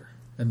farther,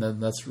 and then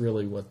that's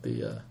really what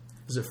the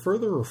is it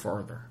further or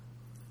farther?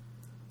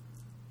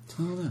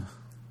 I don't know.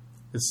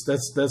 That's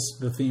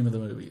the theme of the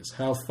movie is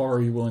how far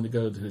are you willing to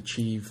go to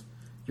achieve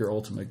your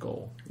ultimate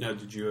goal. Now,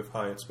 did you have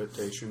high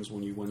expectations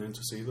when you went in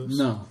to see this?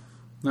 No,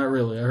 not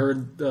really. I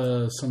heard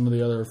some of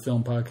the other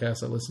film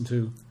podcasts I listened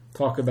to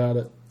talk about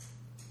it.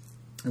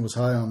 It was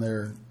high on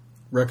their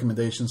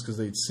recommendations because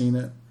they'd seen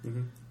it.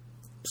 Mm-hmm.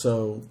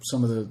 So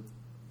some of the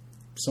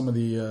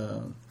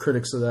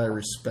critics that I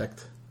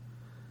respect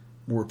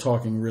were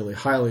talking really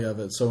highly of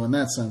it. So in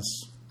that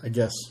sense, I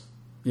guess,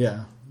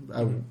 yeah,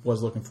 I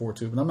was looking forward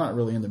to it. But I'm not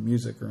really into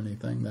music or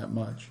anything that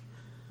much.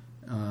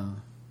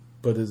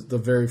 But it's the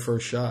very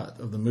first shot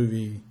of the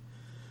movie.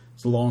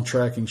 It's a long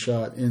tracking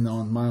shot in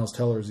on Miles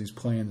Teller as he's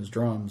playing his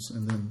drums,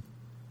 and then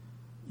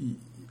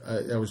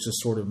I was just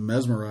sort of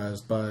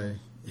mesmerized by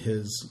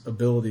his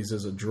abilities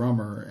as a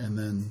drummer, and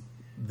then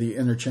the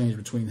interchange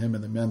between him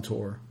and the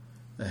mentor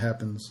that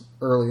happens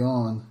early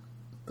on,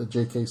 the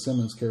J.K.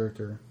 Simmons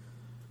character.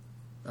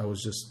 I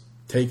was just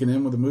taken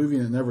in with the movie,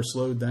 and it never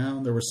slowed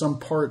down. There were some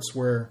parts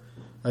where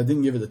I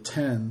didn't give it a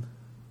 10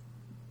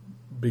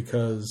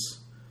 because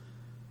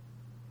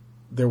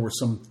there were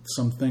some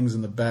things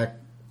in the back,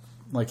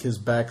 like his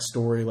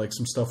backstory, like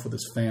some stuff with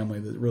his family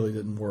that really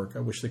didn't work. I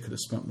wish they could have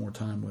spent more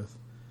time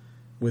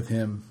with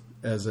him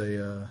as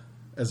a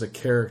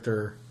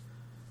character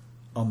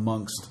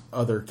amongst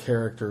other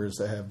characters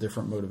that have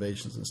different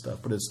motivations and stuff.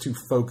 But it's too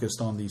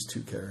focused on these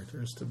two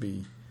characters to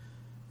be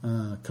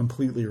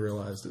completely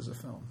realized as a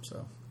film.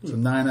 So it's a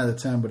 9 out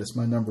of 10, but it's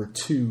my number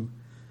 2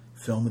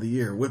 film of the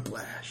year,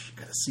 Whiplash.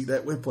 Got to see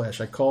that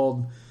Whiplash. I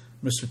called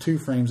Mr. Two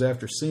Frames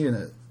after seeing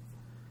it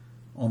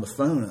on the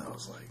phone, and I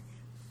was like,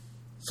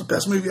 it's the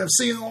best movie I've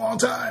seen in a long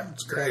time.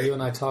 It's great. You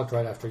and I talked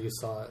right after you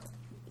saw it.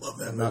 Love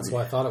that And movie. that's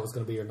why I thought it was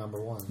going to be your number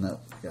 1. No,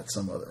 got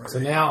some other. So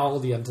now all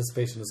the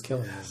anticipation is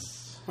killing me.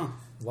 Huh.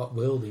 What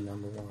will be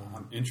number 1?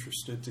 I'm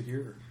interested to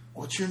hear.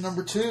 What's your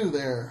number 2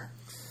 there?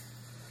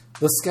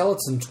 The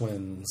Skeleton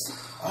Twins.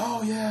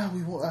 Oh yeah,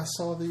 I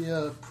saw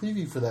the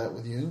preview for that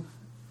with you.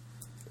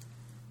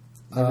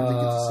 Never did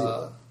get to see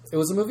it. It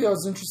was a movie I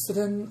was interested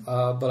in,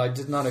 but I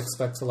did not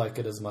expect to like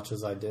it as much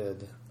as I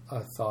did.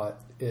 I thought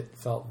it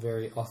felt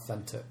very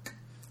authentic.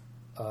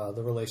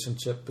 The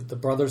relationship, the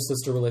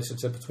brother-sister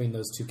relationship between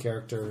those two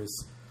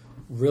characters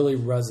really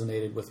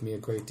resonated with me a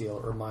great deal.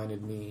 It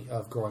reminded me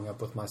of growing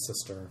up with my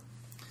sister.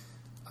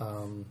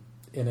 And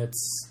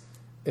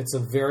it's a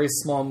very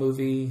small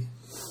movie,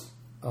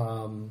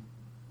 and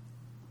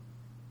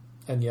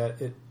yet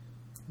it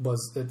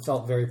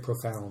felt very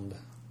profound.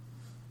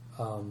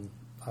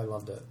 I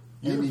loved it.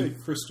 You're Amy- a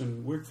big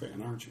Kristen Wiig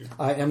fan, aren't you?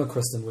 I am a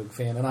Kristen Wiig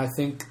fan, and I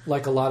think,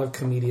 like a lot of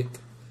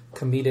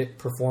comedic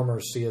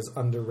performers, she is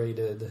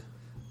underrated.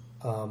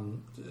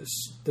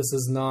 This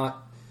is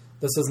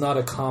not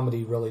a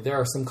comedy, really. There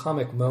are some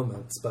comic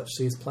moments, but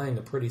she's playing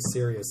a pretty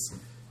serious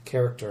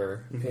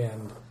character,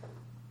 and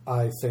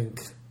I think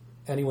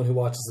anyone who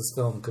watches this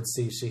film could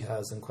see she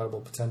has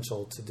incredible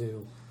potential to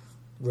do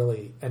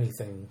really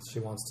anything she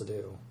wants to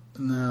do.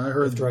 No, I If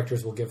heard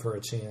directors will give her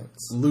a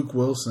chance. Luke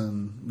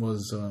Wilson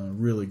was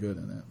really good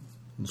in it.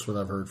 That's what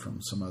I've heard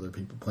from some other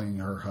people playing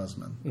her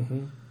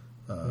husband,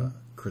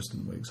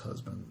 Kristen Wiig's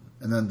husband,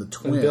 and then the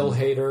twin, And Bill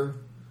Hader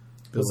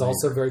was Bill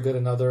also Hader. very good.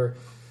 Another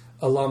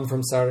alum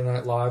from Saturday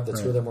Night Live. The two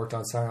Right. of them worked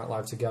on Saturday Night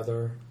Live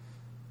together.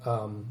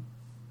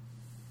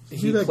 He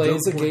See that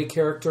plays a Goat gay Boy?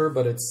 character,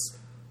 but it's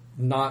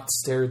not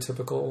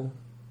stereotypical,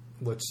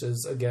 which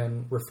is,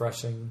 again,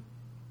 refreshing.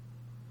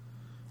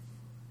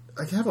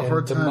 I have a And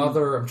hard the time.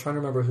 mother, I'm trying to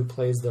remember who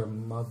plays their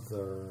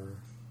mother.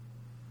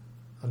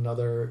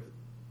 Another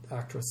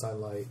actress I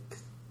like,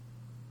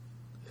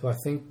 who I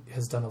think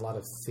has done a lot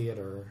of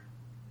theater,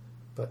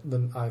 but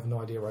then I have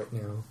no idea right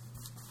now.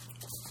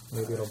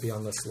 Maybe it'll be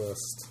on this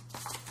list.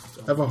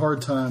 I have a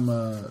hard time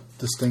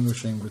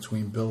distinguishing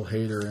between Bill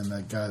Hader and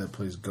that guy that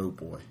plays Goat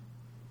Boy.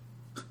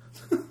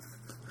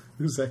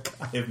 Who's that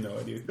guy? I have no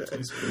idea who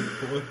plays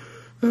Goat Boy.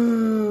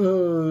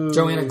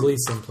 Joanna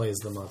Gleason plays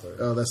the mother.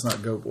 Oh, that's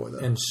not Goat Boy though.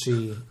 And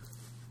she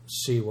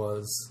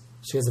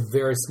has a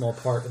very small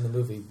part in the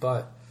movie,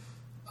 but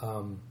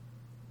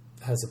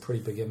has a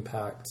pretty big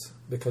impact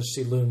because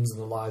she looms in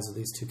the lives of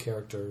these two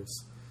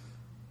characters.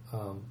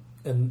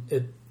 And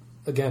it,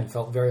 again,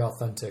 felt very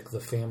authentic, the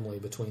family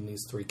between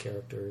these three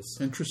characters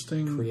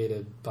Interesting.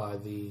 created by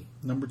the,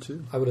 Number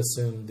 2 I would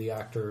assume, the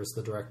actors,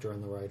 the director,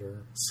 and the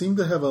writer. seemed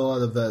to have a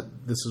lot of that.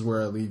 This is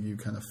where I leave you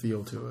kind of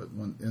feel to it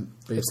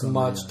based It's on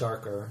much the,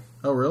 darker.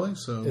 Oh, really?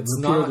 So It's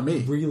appealed not to me.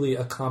 really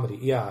a comedy.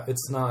 Yeah,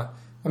 it's not.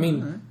 I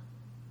mean, All right.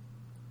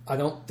 I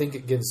don't think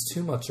it gives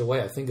too much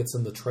away. I think it's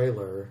in the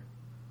trailer.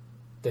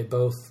 They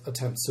both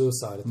attempt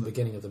suicide at the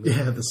beginning of the movie.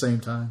 Yeah, at the same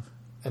time.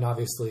 And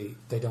obviously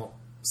they don't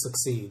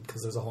succeed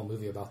because there's a whole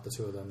movie about the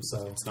two of them.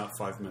 So It's not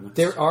 5 minutes.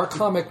 there are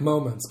comic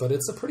moments, but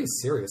it's a pretty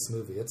serious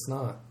movie. It's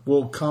not.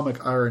 Well,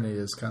 comic irony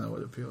is kind of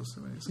what appeals to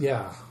me. So.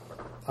 Yeah.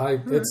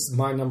 It's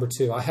my number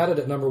 2. I had it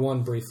at number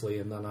 1 briefly,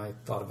 and then I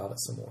thought about it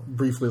some more.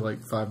 Briefly, like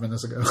 5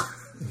 minutes ago.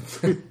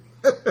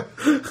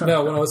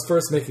 No, when I was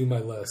first making my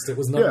list. It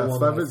was number Yeah, 1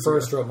 5 when I minutes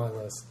first ago. wrote my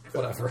list.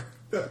 Whatever.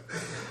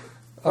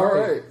 All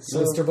right,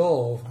 so Mr.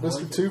 Bull.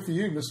 Mr. 2 for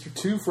you, Mr.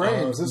 2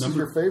 Frames. This is number-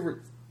 your favorite,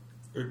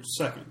 Or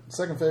second,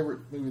 second favorite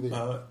movie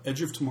that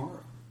Edge of Tomorrow.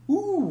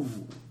 Ooh.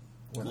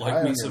 Went high Like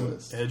on me your some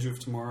list. Edge of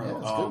Tomorrow. Yeah,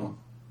 it's a good one.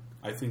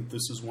 I think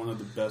this is one of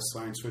the best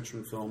science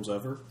fiction films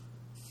ever.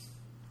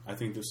 I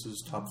think this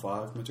is top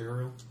 5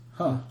 material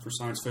Huh. for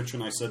science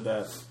fiction. I said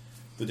that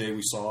the day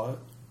we saw it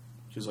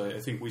because I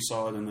think we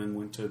saw it and then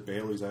went to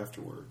Bailey's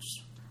afterwards,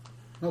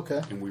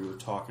 Okay. and we were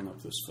talking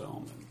up this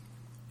film. And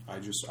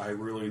I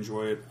really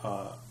enjoy it.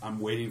 I'm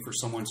waiting for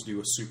someone to do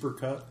a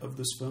supercut of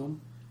this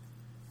film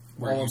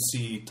where you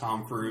see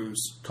Tom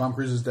Cruise. Tom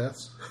Cruise's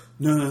deaths?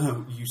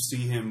 No. You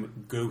see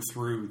him go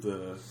through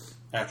the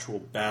actual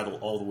battle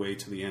all the way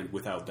to the end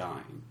without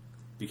dying.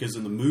 Because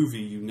in the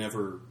movie, you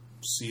never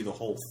see the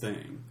whole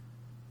thing.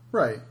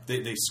 Right.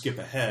 They skip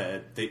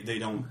ahead. They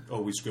don't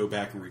always go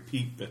back and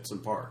repeat bits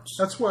and parts.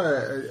 That's why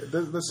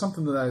that's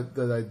something that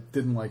I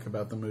didn't like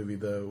about the movie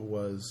though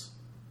was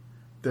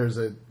there's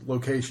a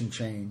location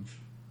change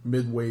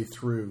midway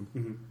through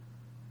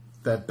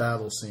that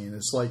battle scene.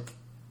 It's like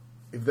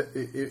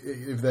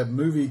if that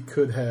movie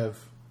could have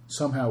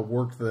somehow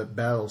worked that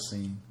battle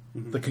scene,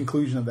 the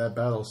conclusion of that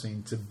battle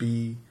scene to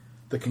be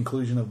the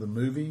conclusion of the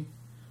movie,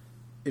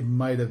 it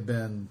might have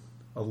been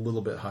a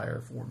little bit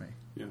higher for me.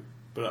 Yeah.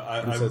 But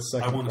It's that I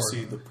second want to part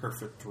see of the it.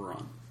 perfect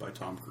run by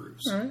Tom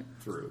Cruise All right.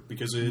 through it.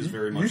 Because it is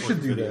very You much like should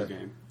a do video that.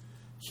 game.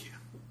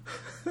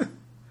 Yeah.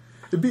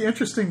 It'd be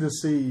interesting to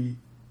see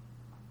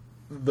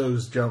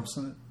those jumps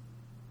in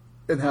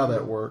it and how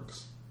that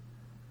works.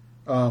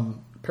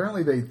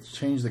 Apparently, they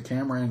change the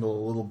camera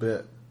angle a little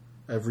bit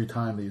every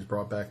time that he's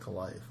brought back to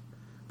life,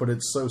 but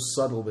it's so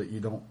subtle that you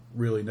don't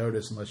really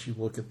notice unless you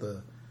look at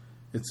the.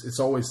 It's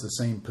always the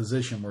same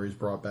position where he's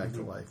brought back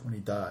to life when he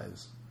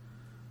dies,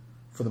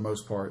 for the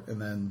most part, and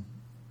then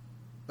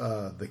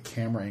the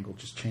camera angle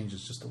just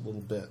changes just a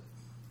little bit.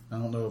 I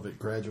don't know if it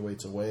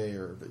graduates away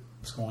or if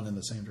it's going in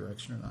the same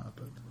direction or not,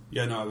 but.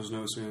 Yeah, no, I was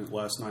noticing it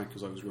last night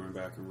because I was going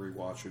back and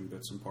rewatching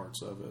bits and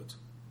parts of it.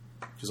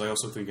 Because I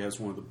also think it has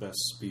one of the best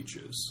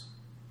speeches.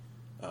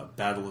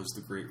 Battle is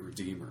the Great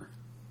Redeemer.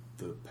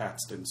 The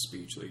Paxton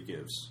speech that he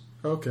gives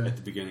Okay. at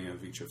the beginning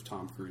of each of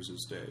Tom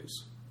Cruise's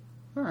days.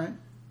 All right.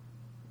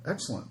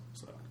 Excellent.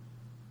 So.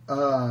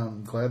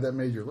 I'm glad that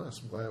made your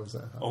list. I'm glad it was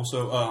that high.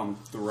 Also,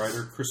 the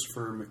writer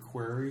Christopher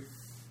McQuarrie,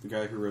 the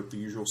guy who wrote The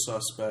Usual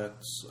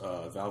Suspects,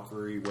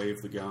 Valkyrie,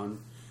 Wave the Gun,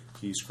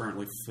 he's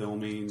currently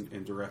filming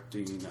and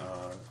directing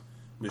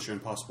Mission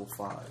Impossible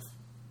 5.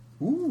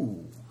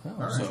 Ooh.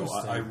 Oh, So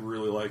interesting. I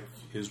really like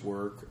his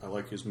work. I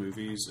like his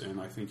movies, and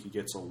I think he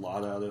gets a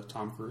lot out of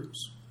Tom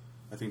Cruise.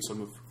 I think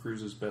some of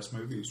Cruise's best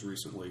movies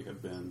recently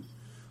have been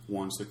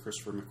ones that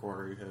Christopher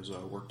McQuarrie has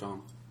worked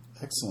on.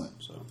 Excellent.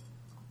 So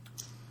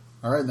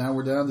All right, now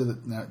we're down to it.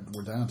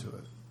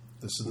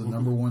 This is the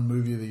number one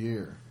movie of the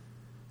year.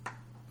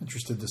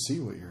 Interested to see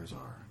what yours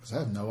are because I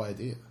have no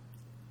idea.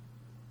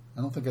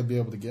 I don't think I'd be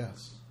able to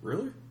guess.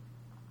 really,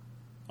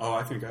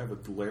 I think I have a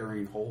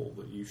glaring hole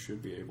that you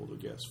should be able to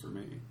guess for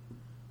me.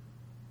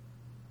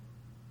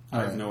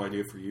 I have no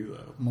idea for you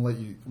though. I'm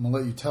gonna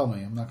let you tell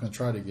me. I'm not gonna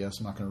try to guess.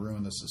 I'm not gonna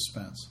ruin the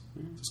suspense.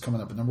 It's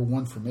coming up at number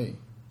one for me.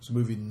 It's a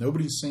movie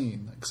nobody's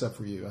seen except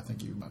for you. I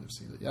think you might have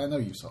seen it. Yeah, I know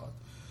you saw it.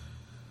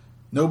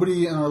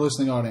 Nobody in our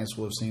listening audience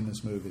will have seen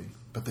this movie,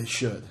 but they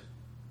should.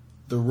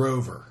 The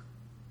Rover.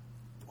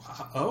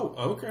 Oh,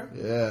 okay.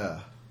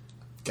 Yeah.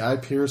 Guy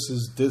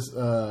Pearce's...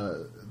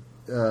 David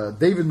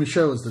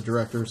Michôd is the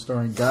director,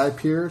 starring Guy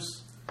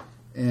Pearce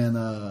and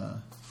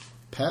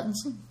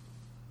Pattinson?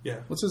 Yeah.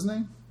 What's his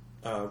name?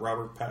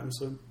 Robert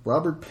Pattinson.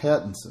 Robert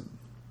Pattinson.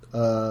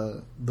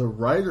 The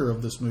writer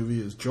of this movie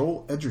is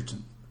Joel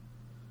Edgerton,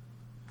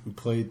 who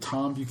played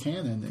Tom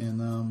Buchanan in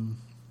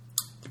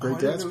The Great I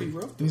didn't know Gatsby. he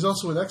wrote And he's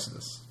also in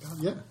Exodus.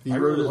 Yeah. He I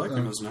wrote really it, like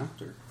him as an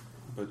actor.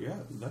 But yeah,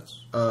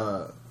 that's...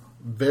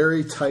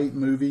 very tight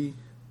movie.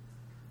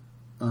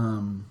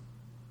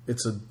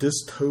 It's a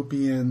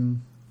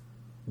dystopian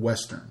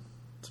Western.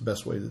 It's the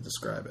best way to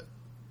describe it.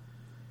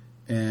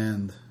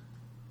 And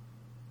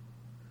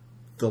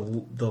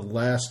the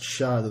last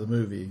shot of the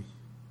movie,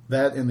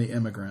 that and The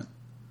Immigrant,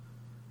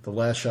 the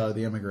last shot of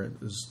The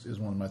Immigrant is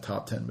one of my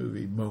top 10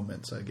 movie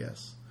moments, I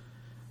guess.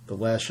 The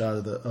last shot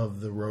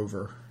of the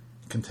Rover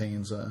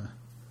contains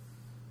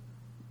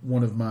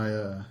one of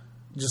my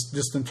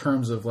just in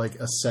terms of like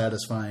a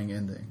satisfying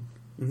ending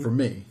for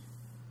me.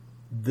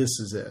 This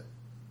is it.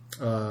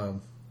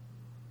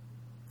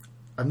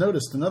 I've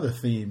noticed another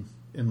theme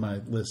in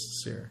my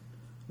lists here.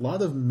 A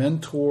lot of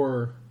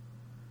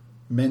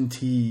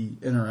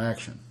mentor-mentee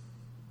interaction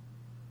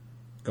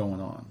going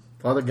on.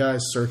 A lot of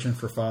guys searching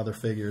for father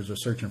figures or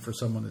searching for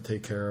someone to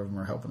take care of them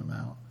or helping them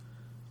out.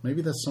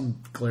 Maybe that's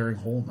some glaring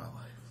hole in my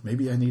life.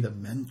 Maybe I need a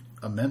mentor.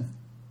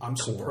 I'm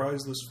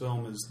surprised this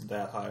film is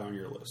that high on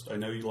your list. I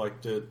know you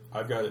liked it.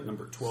 I've got it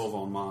number 12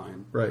 on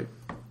mine. Right.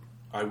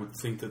 I would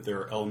think that there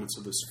are elements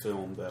of this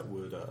film that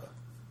would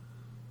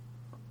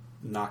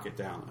knock it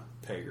down a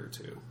peg or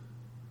two.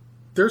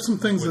 There's some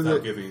things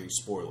without giving any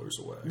spoilers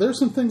away. There's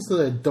some things that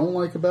I don't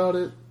like about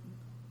it.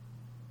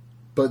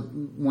 But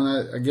when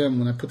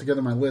I put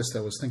together my list,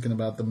 I was thinking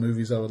about the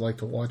movies I would like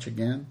to watch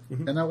again.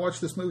 And I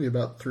watched this movie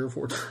about 3 or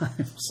 4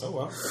 times. Oh,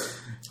 wow.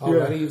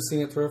 Already you've seen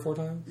it 3 or 4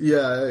 times?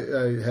 Yeah,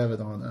 I have it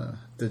on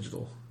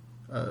digital.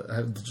 I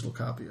have a digital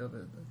copy of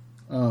it.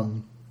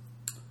 All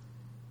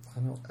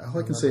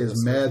I can say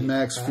is Mad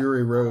Max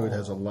Fury Road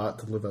has a lot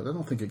to live up. I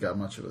don't think it got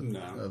much of a...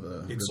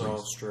 No, it's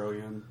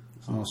Australian.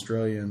 It's an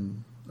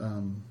Australian...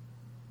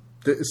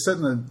 it's set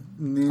in the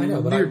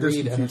near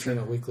distant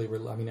future. Weekly.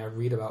 I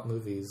read about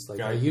movies. Like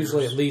I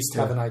usually at least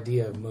have an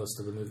idea of most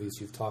of the movies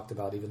you've talked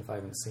about, even if I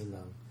haven't seen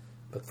them.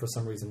 But for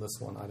some reason, this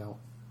one I don't.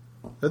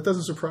 That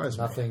doesn't surprise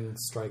me. Nothing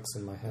strikes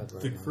in my head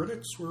right now. The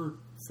critics were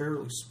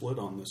fairly split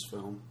on this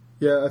film.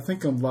 Yeah, I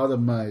think a lot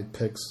of my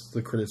picks,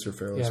 the critics are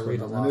fairly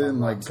split on. I didn't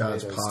like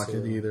God's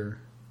Pocket either.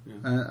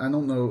 Yeah. I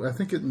don't know. I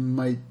think it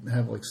might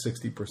have like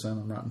 60%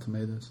 on Rotten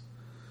Tomatoes.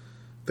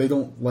 They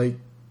don't like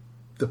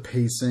the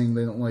pacing.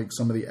 They don't like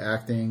some of the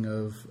acting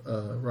of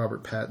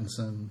Robert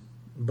Pattinson.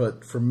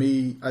 But for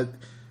me, I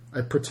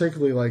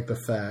particularly like the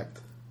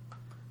fact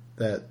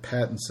that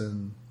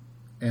Pattinson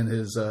and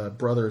his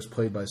brother is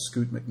played by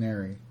Scoot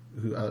McNairy,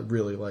 who I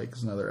really like.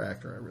 Is another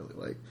actor I really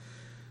like.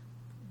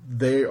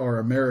 They are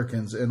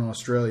Americans in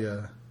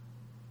Australia.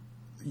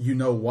 You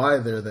know why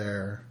they're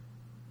there,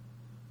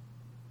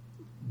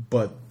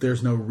 but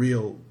there's no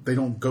real... They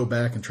don't go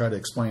back and try to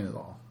explain it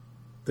all.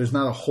 There's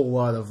not a whole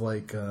lot of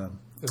like...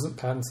 Isn't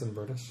Pattinson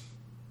British?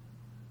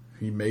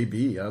 He may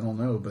be. I don't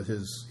know, but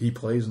he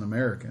plays an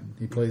American.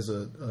 He plays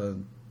a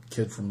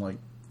kid from like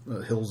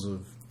the hills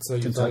of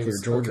Kentucky or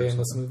Georgia. Okay in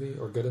this movie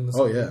or good in this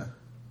movie? Oh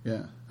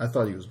yeah. I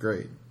thought he was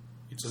great.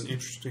 It's an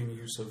interesting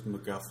use of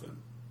MacGuffin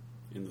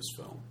in this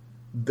film.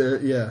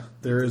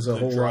 There is a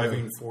whole lot. The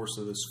driving force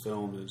of this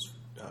film is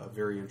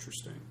very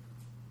interesting.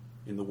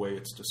 In the way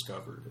it's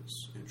discovered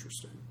is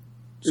interesting.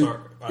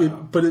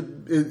 But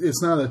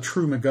it's not a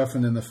true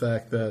MacGuffin in the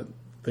fact that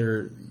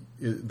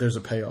there's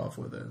a payoff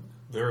with it.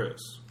 There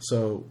is.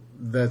 So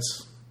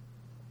that's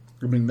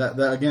what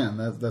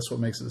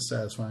makes it a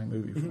satisfying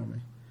movie for me.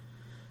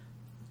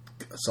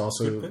 It's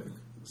also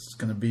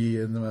going to be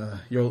in the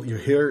you'll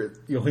hear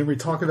me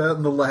talk about it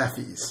in the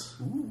Laughies.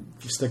 Ooh.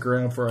 If you stick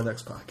around for our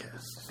next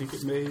podcast. I think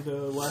it made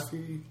a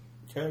Laughy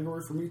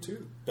category for me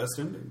too. Best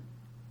ending.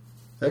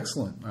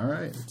 Excellent. All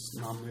right. It's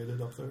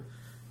nominated up there.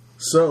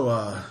 So,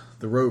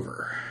 The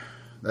Rover.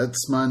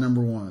 That's my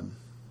number one.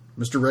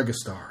 Mr.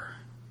 Registar,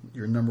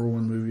 your number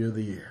one movie of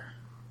the year.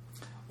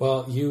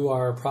 Well, you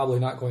are probably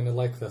not going to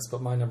like this,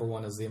 but my number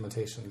one is The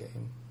Imitation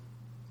Game.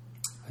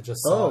 I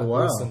just saw it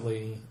wow.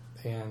 recently,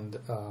 and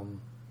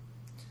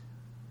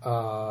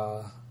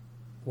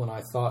when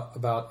I thought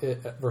about it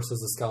versus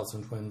the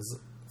Skeleton Twins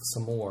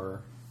some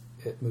more,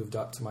 it moved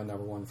up to my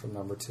number 1 from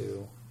number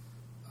 2.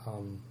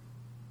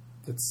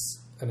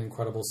 It's an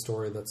incredible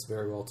story that's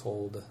very well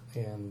told,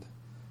 and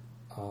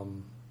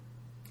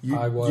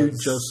you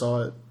just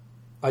saw it?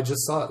 I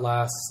just saw it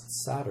last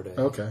Saturday.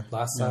 Okay.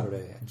 Last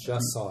Saturday. I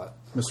just saw it.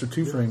 Mr.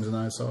 Two Frames and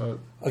I saw it.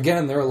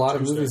 Again, there are a lot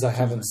of movies I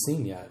haven't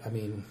seen yet. I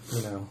mean,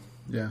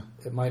 Yeah.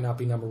 it might not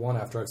be number 1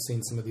 after I've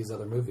seen some of these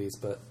other movies,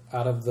 but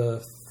out of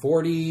the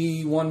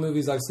 41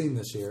 movies I've seen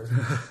this year,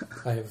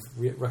 I have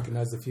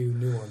recognized a few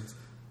new ones.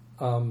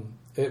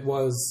 It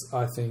was,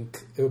 I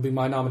think, it would be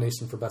my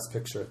nomination for Best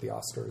Picture at the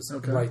Oscars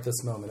right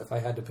this moment. If I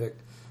had to pick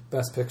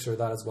Best Picture,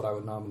 that is what I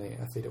would nominate.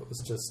 I think it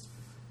was just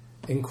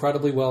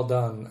incredibly well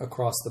done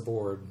across the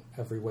board,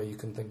 every way you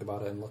can think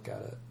about it and look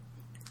at it.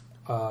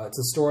 It's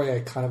a story I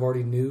kind of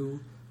already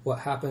knew what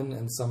happened,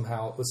 and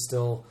somehow it was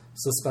still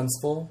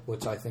suspenseful,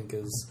 which I think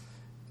is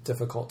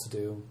difficult to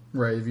do.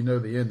 Right, if you know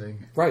the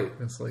ending. Right,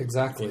 It's like,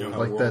 exactly. You know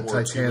like World that War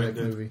II Titanic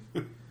ended. movie.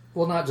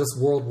 Well, not just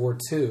World War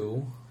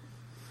II,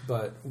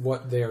 but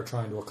what they are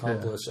trying to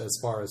accomplish as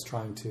far as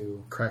trying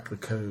to... Crack the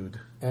code.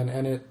 And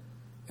it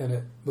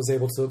was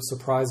able to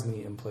surprise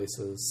me in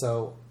places.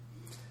 So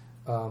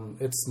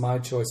it's my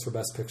choice for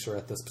Best Picture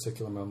at this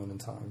particular moment in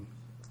time.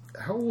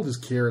 How old is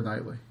Keira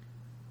Knightley?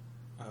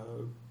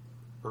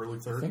 Early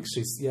 30s? I think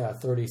she's,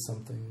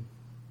 30-something.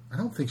 I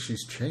don't think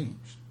she's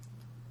changed.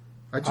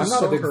 I'm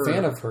not a big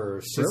fan of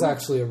her. She's Really?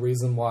 actually a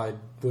reason why I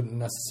wouldn't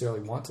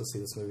necessarily want to see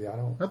this movie. I I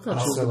thought she was the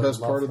necessarily best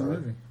love part of the her.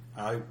 movie.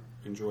 I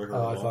enjoy her a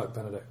I lot. thought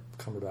Benedict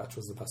Cumberbatch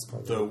was the best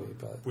part of the Though, movie.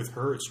 But with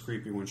her, it's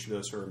creepy when she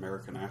does her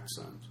American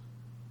accent.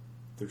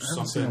 There's I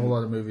haven't something... seen a whole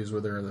lot of movies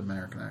where they're in the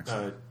American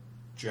accent.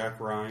 Jack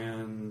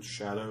Ryan,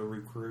 Shadow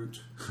Recruit,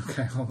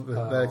 Okay, well,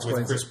 that with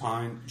explains Chris it.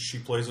 Pine. She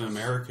plays an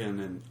American,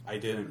 and I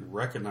didn't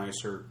recognize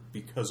her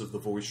because of the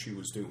voice she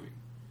was doing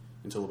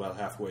until about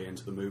halfway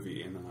into the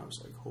movie, and then I was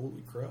like,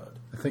 holy crud.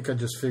 I think I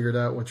just figured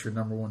out what your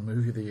number 1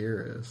 movie of the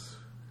year is,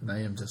 and I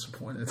am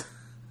disappointed.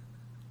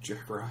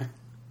 Jack Ryan.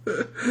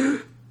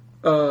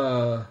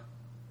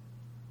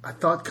 I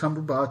thought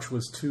Cumberbatch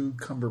was too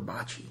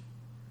Cumberbatchy.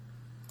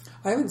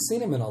 I haven't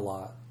seen him in a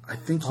lot. I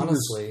think he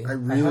Honestly, was. I I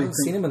really haven't think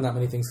seen him in that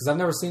many things because I've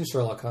never seen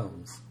Sherlock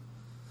Holmes.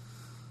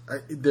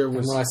 there And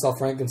was. when I saw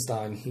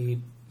Frankenstein,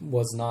 he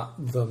was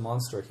not the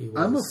monster. He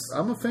was.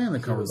 I'm a fan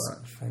of he was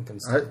Cumberbatch.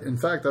 Frankenstein. In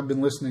fact, I've been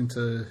listening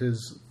to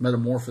his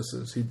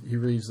Metamorphosis. He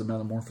reads the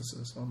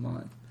Metamorphosis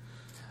online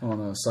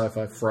on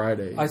Sci-Fi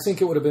Fridays. I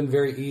think it would have been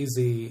very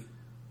easy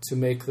to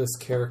make this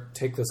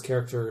take this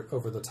character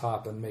over the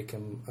top and make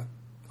him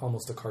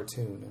almost a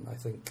cartoon. And I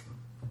think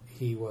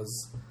he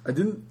was. I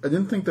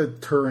didn't think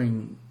that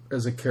Turing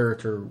as a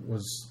character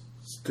was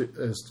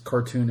as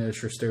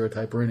cartoonish or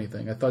stereotype or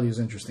anything. I thought he was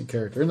an interesting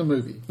character in the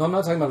movie. No, I'm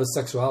not talking about his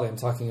sexuality. I'm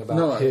talking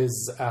about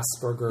his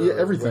Asperger. Yeah,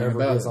 everything wherever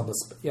about he is him. on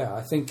the.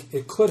 I think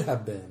it could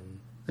have been.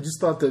 I just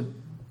thought that.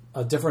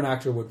 A different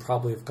actor would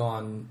probably have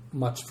gone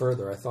much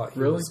further. I thought he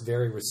Really? was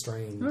very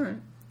restrained. All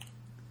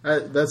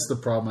right. That's the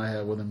problem I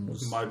had with him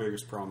was My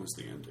biggest problem is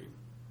the ending.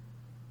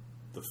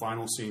 The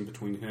final scene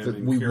between him that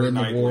and we Keira win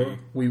the Knightley. war.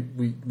 We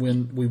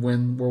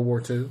win World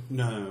War II.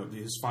 No,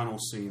 his final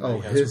scene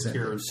Oh, that he has his with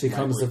Keira ending. She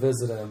comes to Knightley.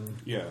 visit him.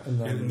 Yeah, And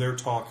then, they're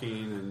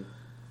talking,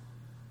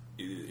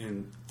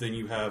 and then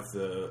you have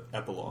the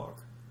epilogue.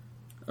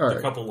 All right.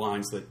 A couple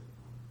lines that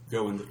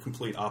go in the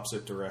complete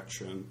opposite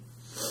direction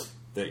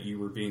that you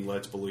were being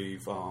led to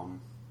believe.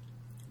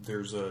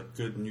 There's a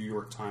good New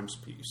York Times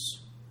piece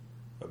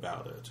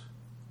about it,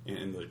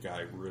 and the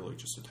guy really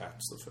just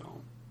attacks the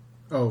film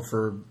Oh,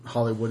 for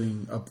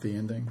Hollywooding up the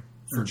ending?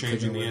 for Or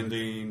changing the taking away-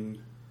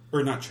 ending,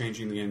 or not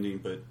changing the ending,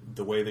 but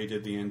the way they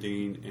did the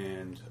ending,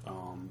 and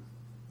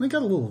They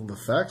got a little of the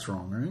facts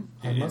wrong, right?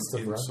 I must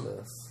have and read some-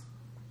 this.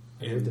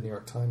 I and- read the New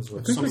York Times. I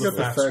With think Some they of got the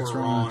the facts facts were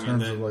wrong wrong, in and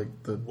terms then of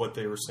like the. what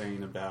they were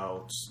saying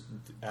about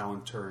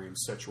Alan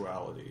Turing's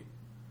sexuality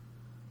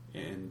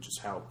and just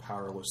how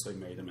powerless they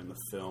made him in the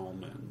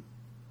film, and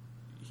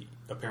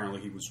apparently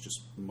he was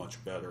just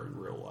much better in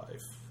real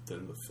life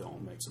than the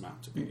film makes him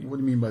out to be. What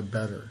do you mean by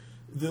better?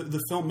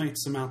 The film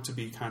makes him out to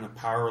be kind of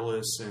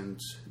powerless, and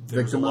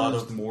there's a lot of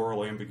Victimized?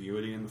 moral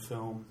ambiguity in the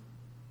film.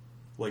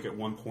 Like at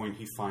one point,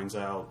 he finds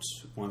out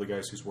one of the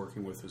guys he's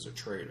working with is a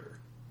traitor.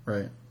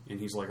 Right. And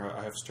he's like,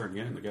 I have to turn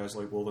you in. The guy's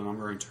like, well, then I'm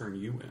going to turn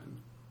you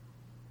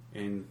in.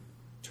 And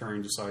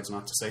Turing decides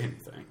not to say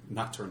anything,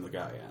 not turn the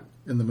guy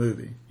in. In the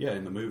movie. Yeah,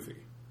 in the movie.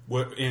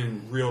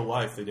 In real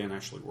life, they didn't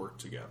actually work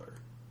together.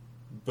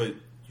 But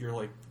you're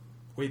like,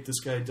 wait, this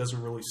guy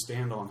doesn't really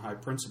stand on high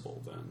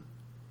principle then.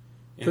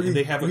 And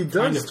they have a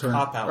kind of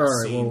cop-out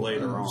scene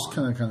later on. It's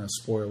kind of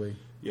spoily.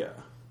 Yeah.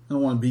 I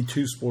don't want to be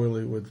too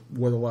spoily with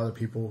what a lot of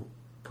people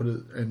put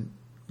it, and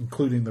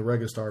including the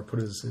Registar, put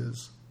as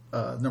his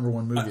number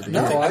 1 movie of the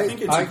No, year. I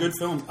think it's a good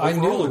film. I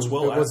Overall, knew it's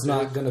well it was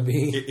acted. not going to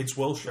be. It's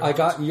well shot. I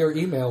got your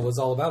email was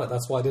all about it.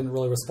 That's why I didn't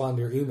really respond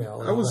to your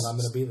email. I was- I'm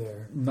going to be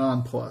there.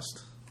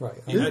 Nonplussed. Right.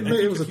 And I It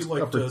think was if a you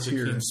liked upper the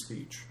tier. King's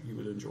Speech, you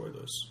would enjoy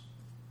this.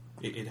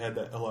 It had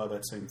a lot of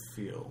that same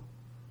feel.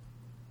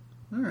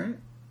 All right.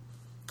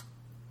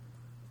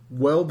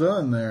 Well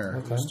done there.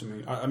 Okay. Just to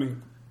me. I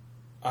mean,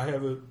 I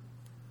have it.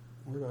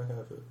 Where do I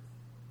have it?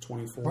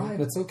 24.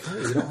 Brian, it's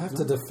okay. You don't have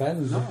to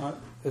defend. No,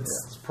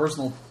 It's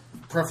personal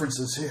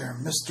preferences here.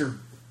 Mr.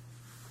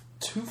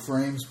 Two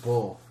Frames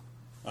Bull.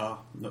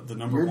 the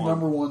number Your one.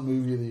 number one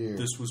movie of the year.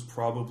 This was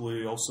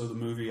probably also the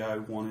movie I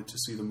wanted to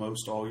see the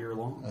most all year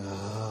long.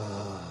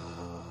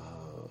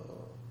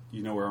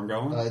 You know where I'm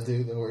going? I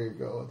do know where you're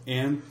going.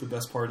 And the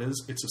best part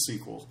is, it's a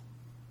sequel.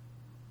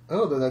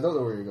 Oh, then I don't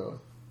know where you're going.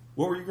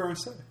 What were you going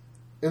to say?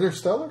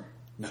 Interstellar?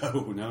 No.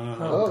 Oh, Oh,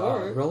 God, all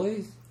right.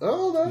 really?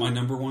 Oh, no. My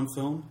number one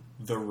film,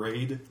 The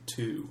Raid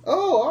 2.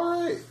 Oh, all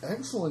right.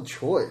 Excellent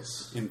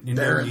choice. An Darren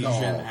Indonesian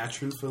Hall.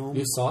 action film.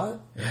 You saw it?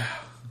 Yeah.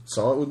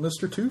 Saw it with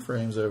Mr. Two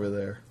Frames over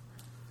there.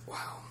 Wow.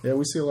 Yeah,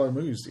 we see a lot of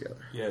movies together.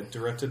 Yeah,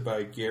 directed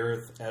by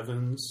Gareth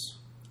Evans.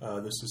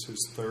 This is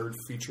his third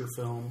feature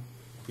film.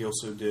 He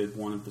also did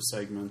one of the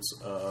segments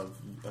of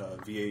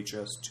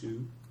VHS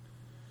 2,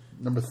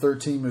 Number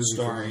 13 movie.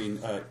 starring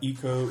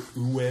Iko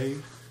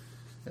Uwais.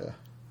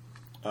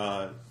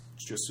 Yeah.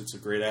 It's a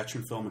great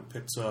action film. It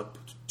picks up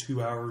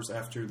 2 hours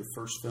after the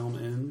first film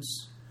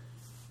ends.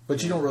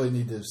 But you don't really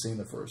need to have seen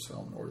the first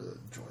film in order to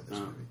enjoy this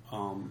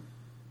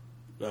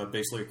movie.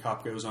 Basically, a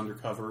cop goes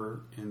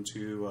undercover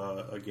into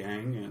a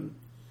gang and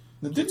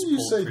Now, gets didn't you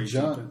pulled say pretty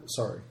John... deep in.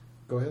 Sorry.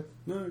 Go ahead.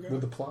 No, go ahead. With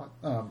the plot.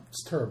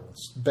 It's terrible.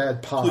 It's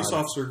bad pod. Police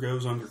officer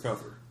goes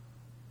undercover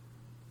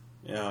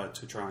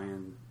to try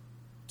and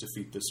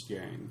defeat this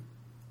gang,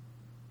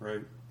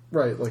 right?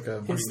 Right, like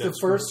a... It's the that's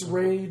first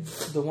really raid,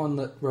 the one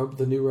that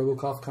the new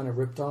RoboCop kind of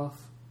ripped off?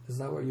 Is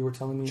that what you were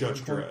telling me? Judge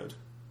Before? Dredd.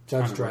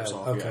 Judge Kind of rips Dredd.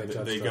 off, Okay, yeah.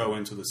 Judge They Dredd. go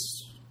into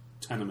this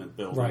tenement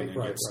building Right, and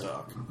right, get right.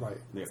 stuck. Right.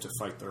 They have to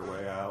fight their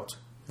way out.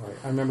 Right.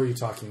 I remember you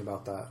talking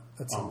about that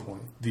at some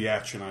point. The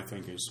action, I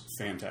think, is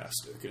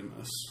fantastic in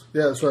this.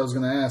 Yeah, that's what I was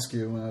going to ask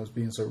you when I was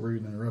being so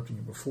rude and interrupting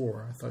you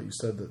before. I thought you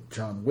said that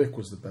John Wick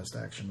was the best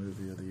action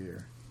movie of the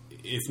year.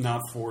 If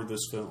not for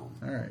this film.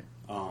 All right.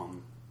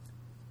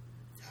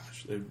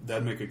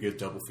 That'd make a good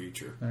double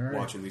feature, All right.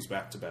 watching these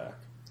back to back.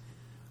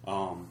 It's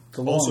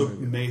a long Also,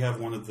 movie. may have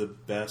one of the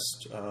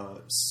best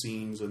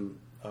scenes in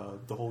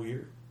the whole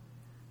year.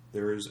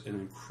 There is an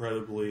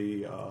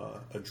incredibly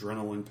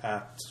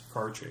adrenaline-packed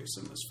car chase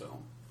in this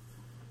film.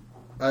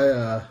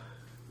 That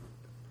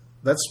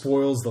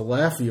spoils the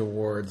Laffy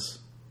Awards.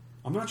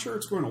 I'm not sure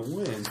it's going to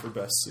win for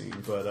best scene,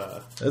 but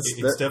That's-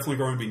 it's definitely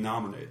going to be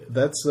nominated.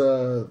 That's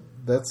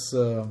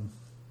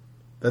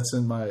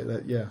in my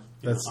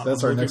that's I'm our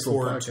looking next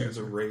little forward to podcast.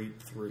 the Raid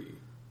 3.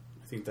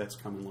 I think that's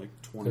coming like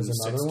There's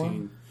another 2016.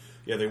 one?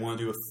 Yeah, they want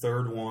to do a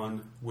third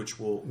one, which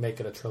will. Make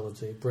it a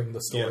trilogy. Bring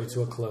the story Yeah.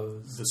 to a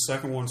close. The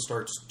second one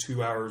starts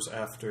 2 hours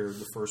after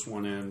the first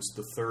one ends.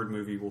 The third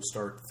movie will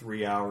start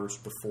 3 hours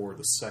before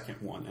the second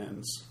one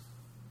ends.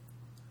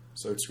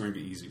 So it's going to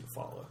be easy to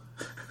follow.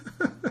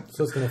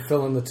 So it's going to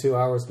fill in the 2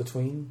 hours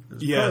between?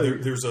 Yeah,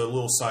 probably- there's a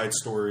little side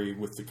story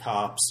with the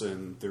cops,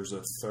 and there's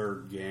a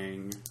third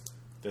gang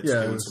that's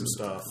Yeah, doing it's- some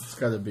stuff. It's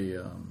got to be.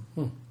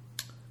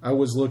 I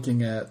was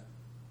looking at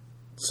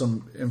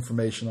some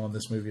information on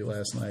this movie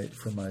last night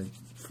for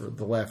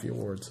the Laffy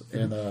Awards,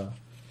 and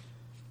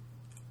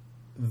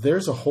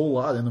there's a whole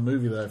lot in the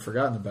movie that I've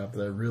forgotten about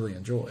that I really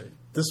enjoyed.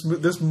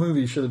 This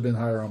movie should have been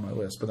higher on my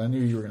list, but I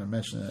knew you were going to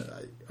mention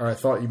it, or I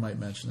thought you might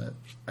mention it.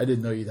 I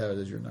didn't know you'd have it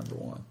as your number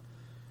one.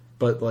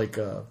 But like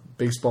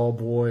Baseball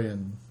Boy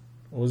and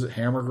what was it,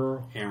 Hammer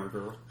Girl? Hammer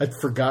Girl. I'd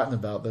forgotten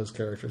about those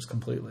characters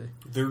completely.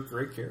 They're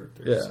great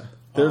characters. Yeah,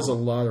 there's a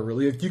lot of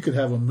really. You could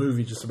have a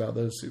movie just about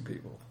those two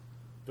people.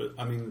 But,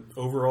 I mean,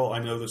 overall, I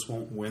know this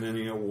won't win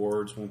any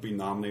awards, won't be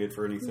nominated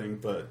for anything,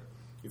 but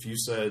if you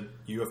said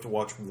you have to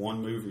watch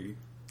one movie,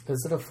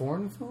 Is it a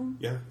foreign film?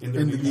 yeah,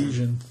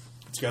 Indonesian.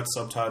 It's got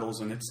subtitles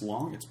and it's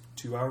long. It's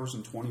 2 hours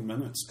and 20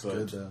 minutes. But,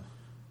 Good though.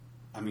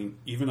 I mean,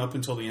 even up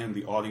until the end,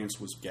 the audience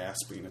was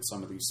gasping at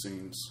some of these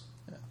scenes.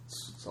 Yeah,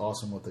 it's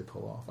awesome what they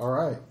pull off. All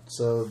right,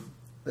 so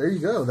there you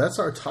go. That's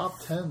our top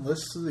 10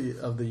 lists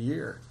of the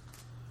year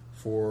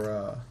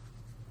for.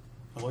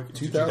 I like it.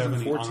 Did you have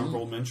any 2014?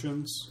 honorable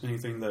mentions?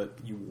 Anything that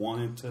you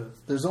wanted to?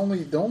 There's the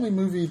only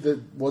movie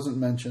that wasn't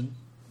mentioned.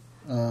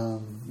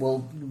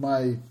 Well,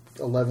 my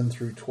 11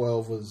 through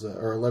 12 was,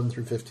 or 11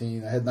 through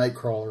 15. I had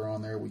Nightcrawler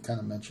on there. We kind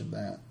of mentioned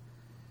that.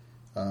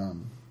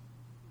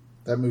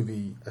 That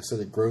movie, I said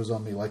it grows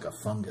on me like a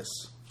fungus.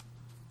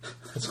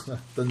 That's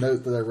the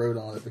note that I wrote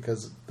on it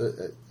because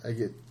I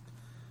get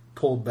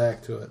pulled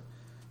back to it.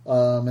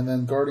 And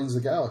then Guardians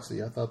of the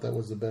Galaxy. I thought that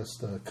was the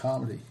best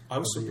comedy. I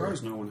was of the year.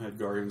 surprised no one had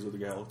Guardians of the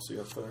Galaxy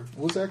up there. It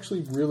was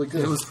actually really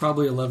good. It was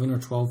probably 11 or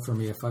 12 for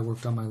me if I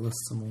worked on my list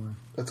some more.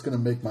 That's going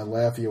to make my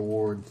Laffy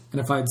Award And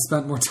if I had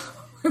spent more time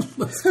on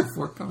my list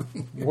before coming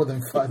here. more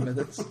than 5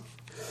 minutes.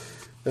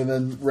 And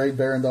then Ray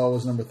Barrendall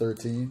was number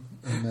 13.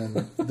 And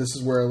then This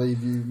Is Where I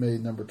Leave You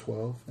made number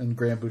 12. And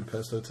Grand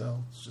Budapest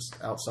Hotel. It's just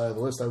outside of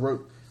the list. I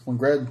wrote, when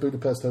Grand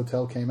Budapest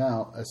Hotel came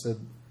out, I said,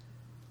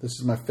 this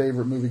is my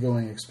favorite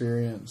movie-going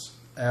experience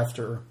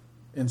after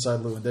Inside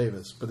Llewyn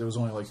Davis, but it was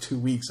only like 2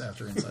 weeks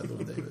after Inside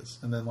Llewyn Davis.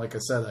 And then, like I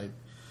said,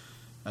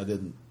 I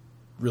didn't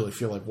really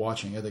feel like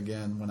watching it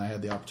again when I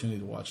had the opportunity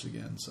to watch it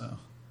again. So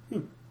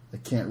I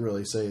can't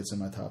really say it's in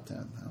my top 10.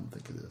 I don't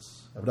think it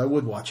is. But I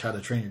would watch How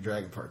to Train Your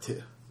Dragon Part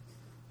 2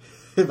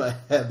 if I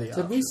had the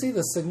option. Did we see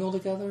The Signal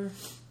together?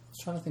 I was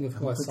trying to think of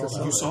who I saw that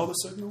You with. saw The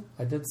Signal?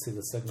 I did see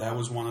The Signal. That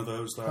was one of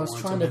those that I was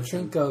wanted trying to mention.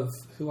 think of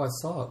who I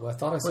saw it with. I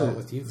thought I saw it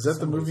with you. Is for that the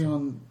some movie reason.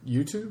 on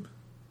YouTube?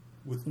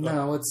 With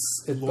No,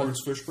 it's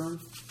Lawrence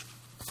Fishburne?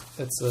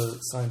 It's a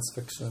science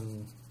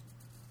fiction.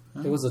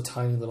 It was a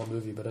tiny little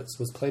movie, but it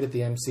was played at the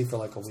AMC for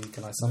like a week,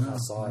 and I somehow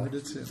saw Never it.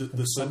 did see it.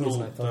 The some Signal,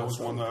 reason I thought that I was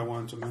saw one it. that I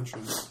wanted to mention.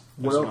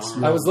 What As an else?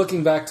 honor. I was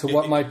looking back to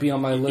what It- might be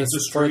on my list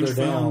It's a strange further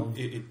film. down.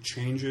 It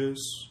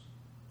changes.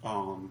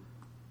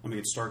 I mean,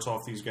 it starts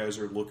off, these guys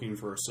are looking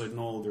for a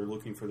signal. They're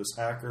looking for this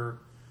hacker.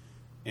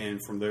 And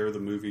from there, the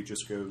movie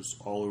just goes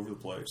all over the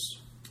place.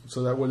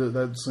 So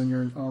that's in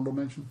your honorable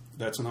mention?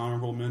 That's an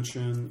honorable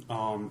mention.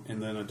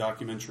 And then a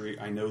documentary,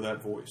 I Know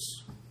That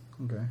Voice,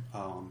 Okay.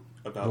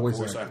 about Voice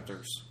voice acting.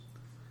 actors.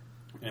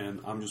 And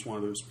I'm just one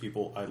of those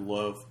people. I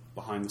love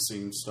behind the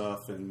scenes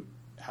stuff and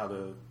how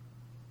to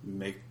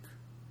make,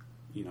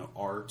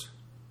 art.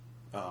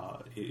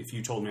 If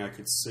you told me I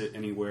could sit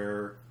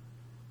anywhere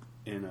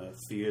in a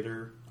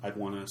theater, I'd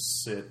want to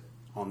sit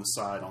on the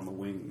side, on the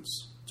wings,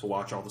 to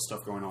watch all the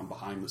stuff going on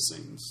behind the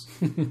scenes.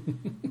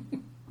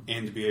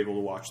 And to be able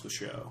to watch the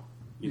show.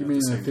 You at mean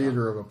the in a same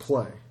theater time. of a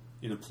play?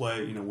 In a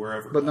play,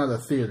 wherever. But not a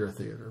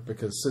theater,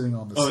 because sitting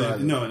on the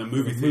side... no, in a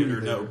movie theater,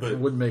 no, but- it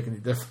wouldn't make any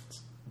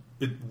difference.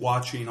 But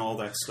watching all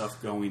that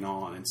stuff going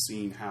on and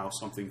seeing how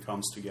something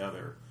comes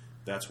together,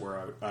 that's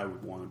where I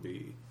would want to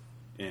be.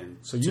 And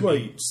So you to like-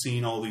 be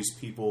seeing all these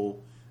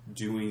people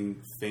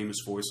doing famous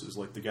voices,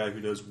 like the guy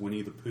who does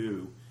Winnie the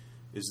Pooh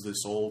is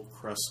this old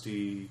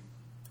crusty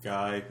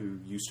guy who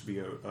used to be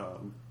a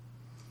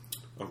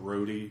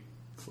roadie,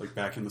 like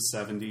back in the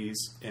 70s,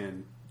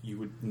 and you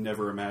would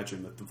never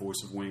imagine that the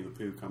voice of Winnie the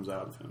Pooh comes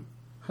out of him.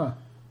 Huh.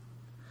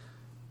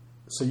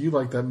 So you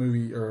like that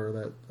movie, or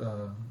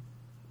that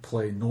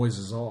play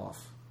Noises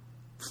Off?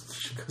 You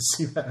should go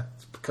see that.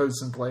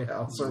 Pocosin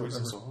Playhouse. or Voice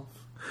is whatever.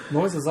 off.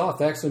 Noise is Off.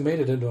 They actually made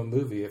it into a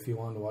movie. If you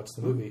wanted to watch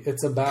the movie,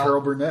 it's about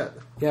Carol Burnett.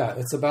 Yeah,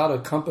 it's about a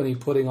company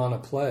putting on a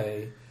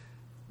play,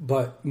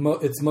 but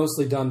it's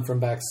mostly done from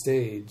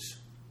backstage.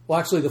 Well,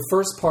 actually, the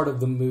first part of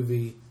the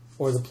movie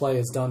or the play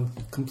is done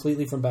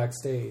completely from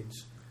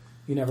backstage.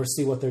 You never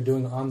see what they're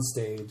doing on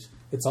stage.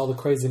 It's all the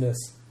craziness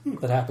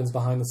that happens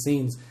behind the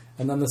scenes.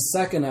 And then the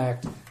second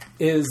act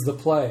is the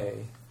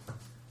play.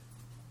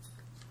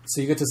 So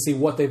you get to see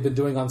what they've been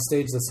doing on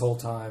stage this whole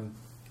time.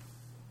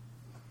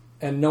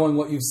 And knowing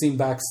what you've seen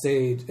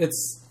backstage,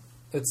 it's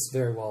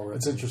very well written.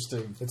 It's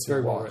interesting. It's to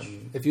very well watch.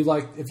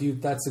 written.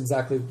 That's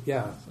exactly,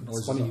 yeah.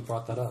 It's funny you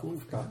brought that up.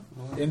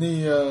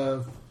 Any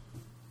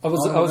I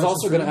was honorable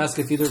also mentions going to for ask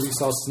if either of you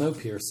saw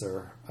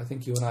Snowpiercer. I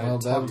think you and I well,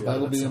 had talked about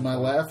that'll it be at in my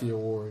some point. Laffy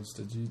Awards.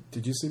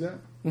 Did you see that?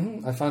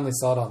 Mm-hmm. I finally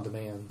saw it on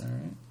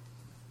demand.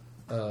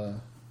 All right.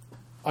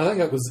 I think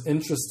it was an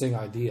interesting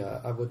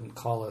idea. I wouldn't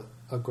call it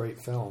a great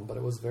film, but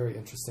it was a very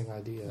interesting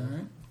idea. All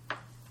right.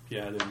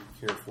 Yeah, I didn't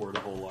care for it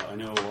a whole lot. I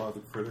know a lot of the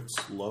critics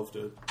loved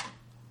it.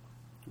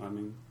 I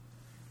mean,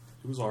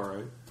 it was all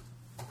right.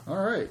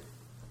 All right.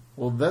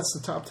 Well, that's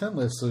the top 10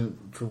 list. So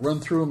to run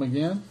through them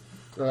again,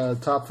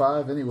 top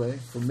 5 anyway.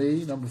 For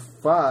me, number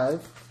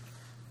 5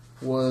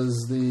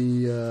 was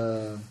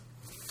the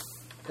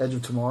Edge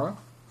of Tomorrow.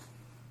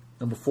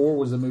 Number 4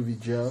 was the movie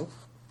Joe.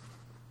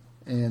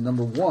 And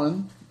number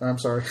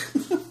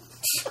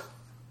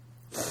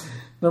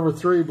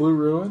 3, Blue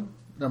Ruin.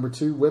 Number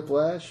 2,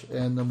 Whiplash.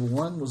 And number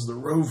 1 was The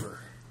Rover.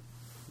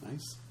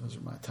 Nice. Those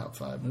are my top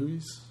 5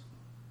 movies.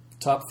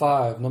 Top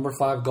 5. Number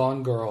 5,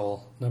 Gone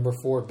Girl. Number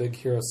 4, Big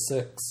Hero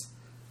 6.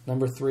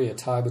 Number 3, A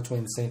Tie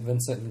Between St.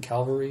 Vincent and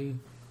Calvary.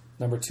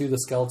 Number 2, The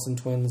Skeleton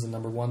Twins. And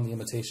number 1, The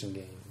Imitation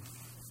Game.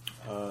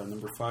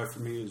 Number 5 for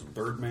me is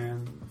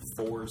Birdman.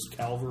 4 is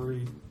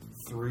Calvary.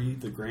 3,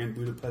 The Grand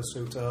Budapest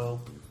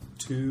Hotel.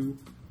 2,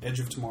 Edge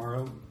of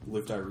Tomorrow.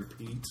 Live, Die,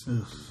 Repeat.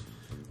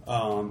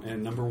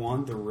 And number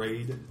 1, The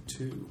Raid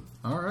 2.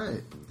 All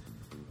right.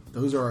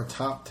 Those are our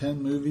top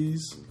 10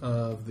 movies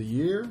of the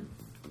year.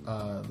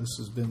 This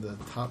has been the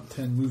top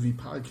 10 movie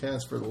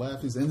podcast for the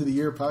Laffies. End of the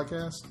year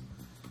podcast.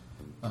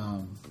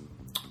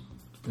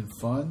 It's been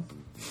fun.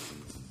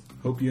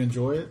 Hope you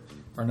enjoy it.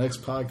 Our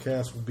next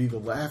podcast will be the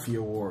Laffy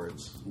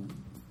Awards.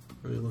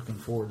 Really looking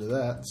forward to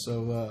that.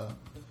 So,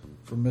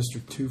 from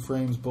Mr. Two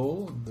Frames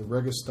Bull, the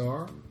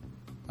Registar,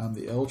 I'm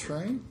the L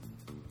Train.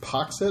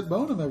 Pax et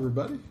bonum,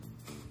 everybody.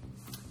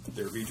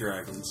 There be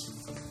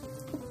dragons.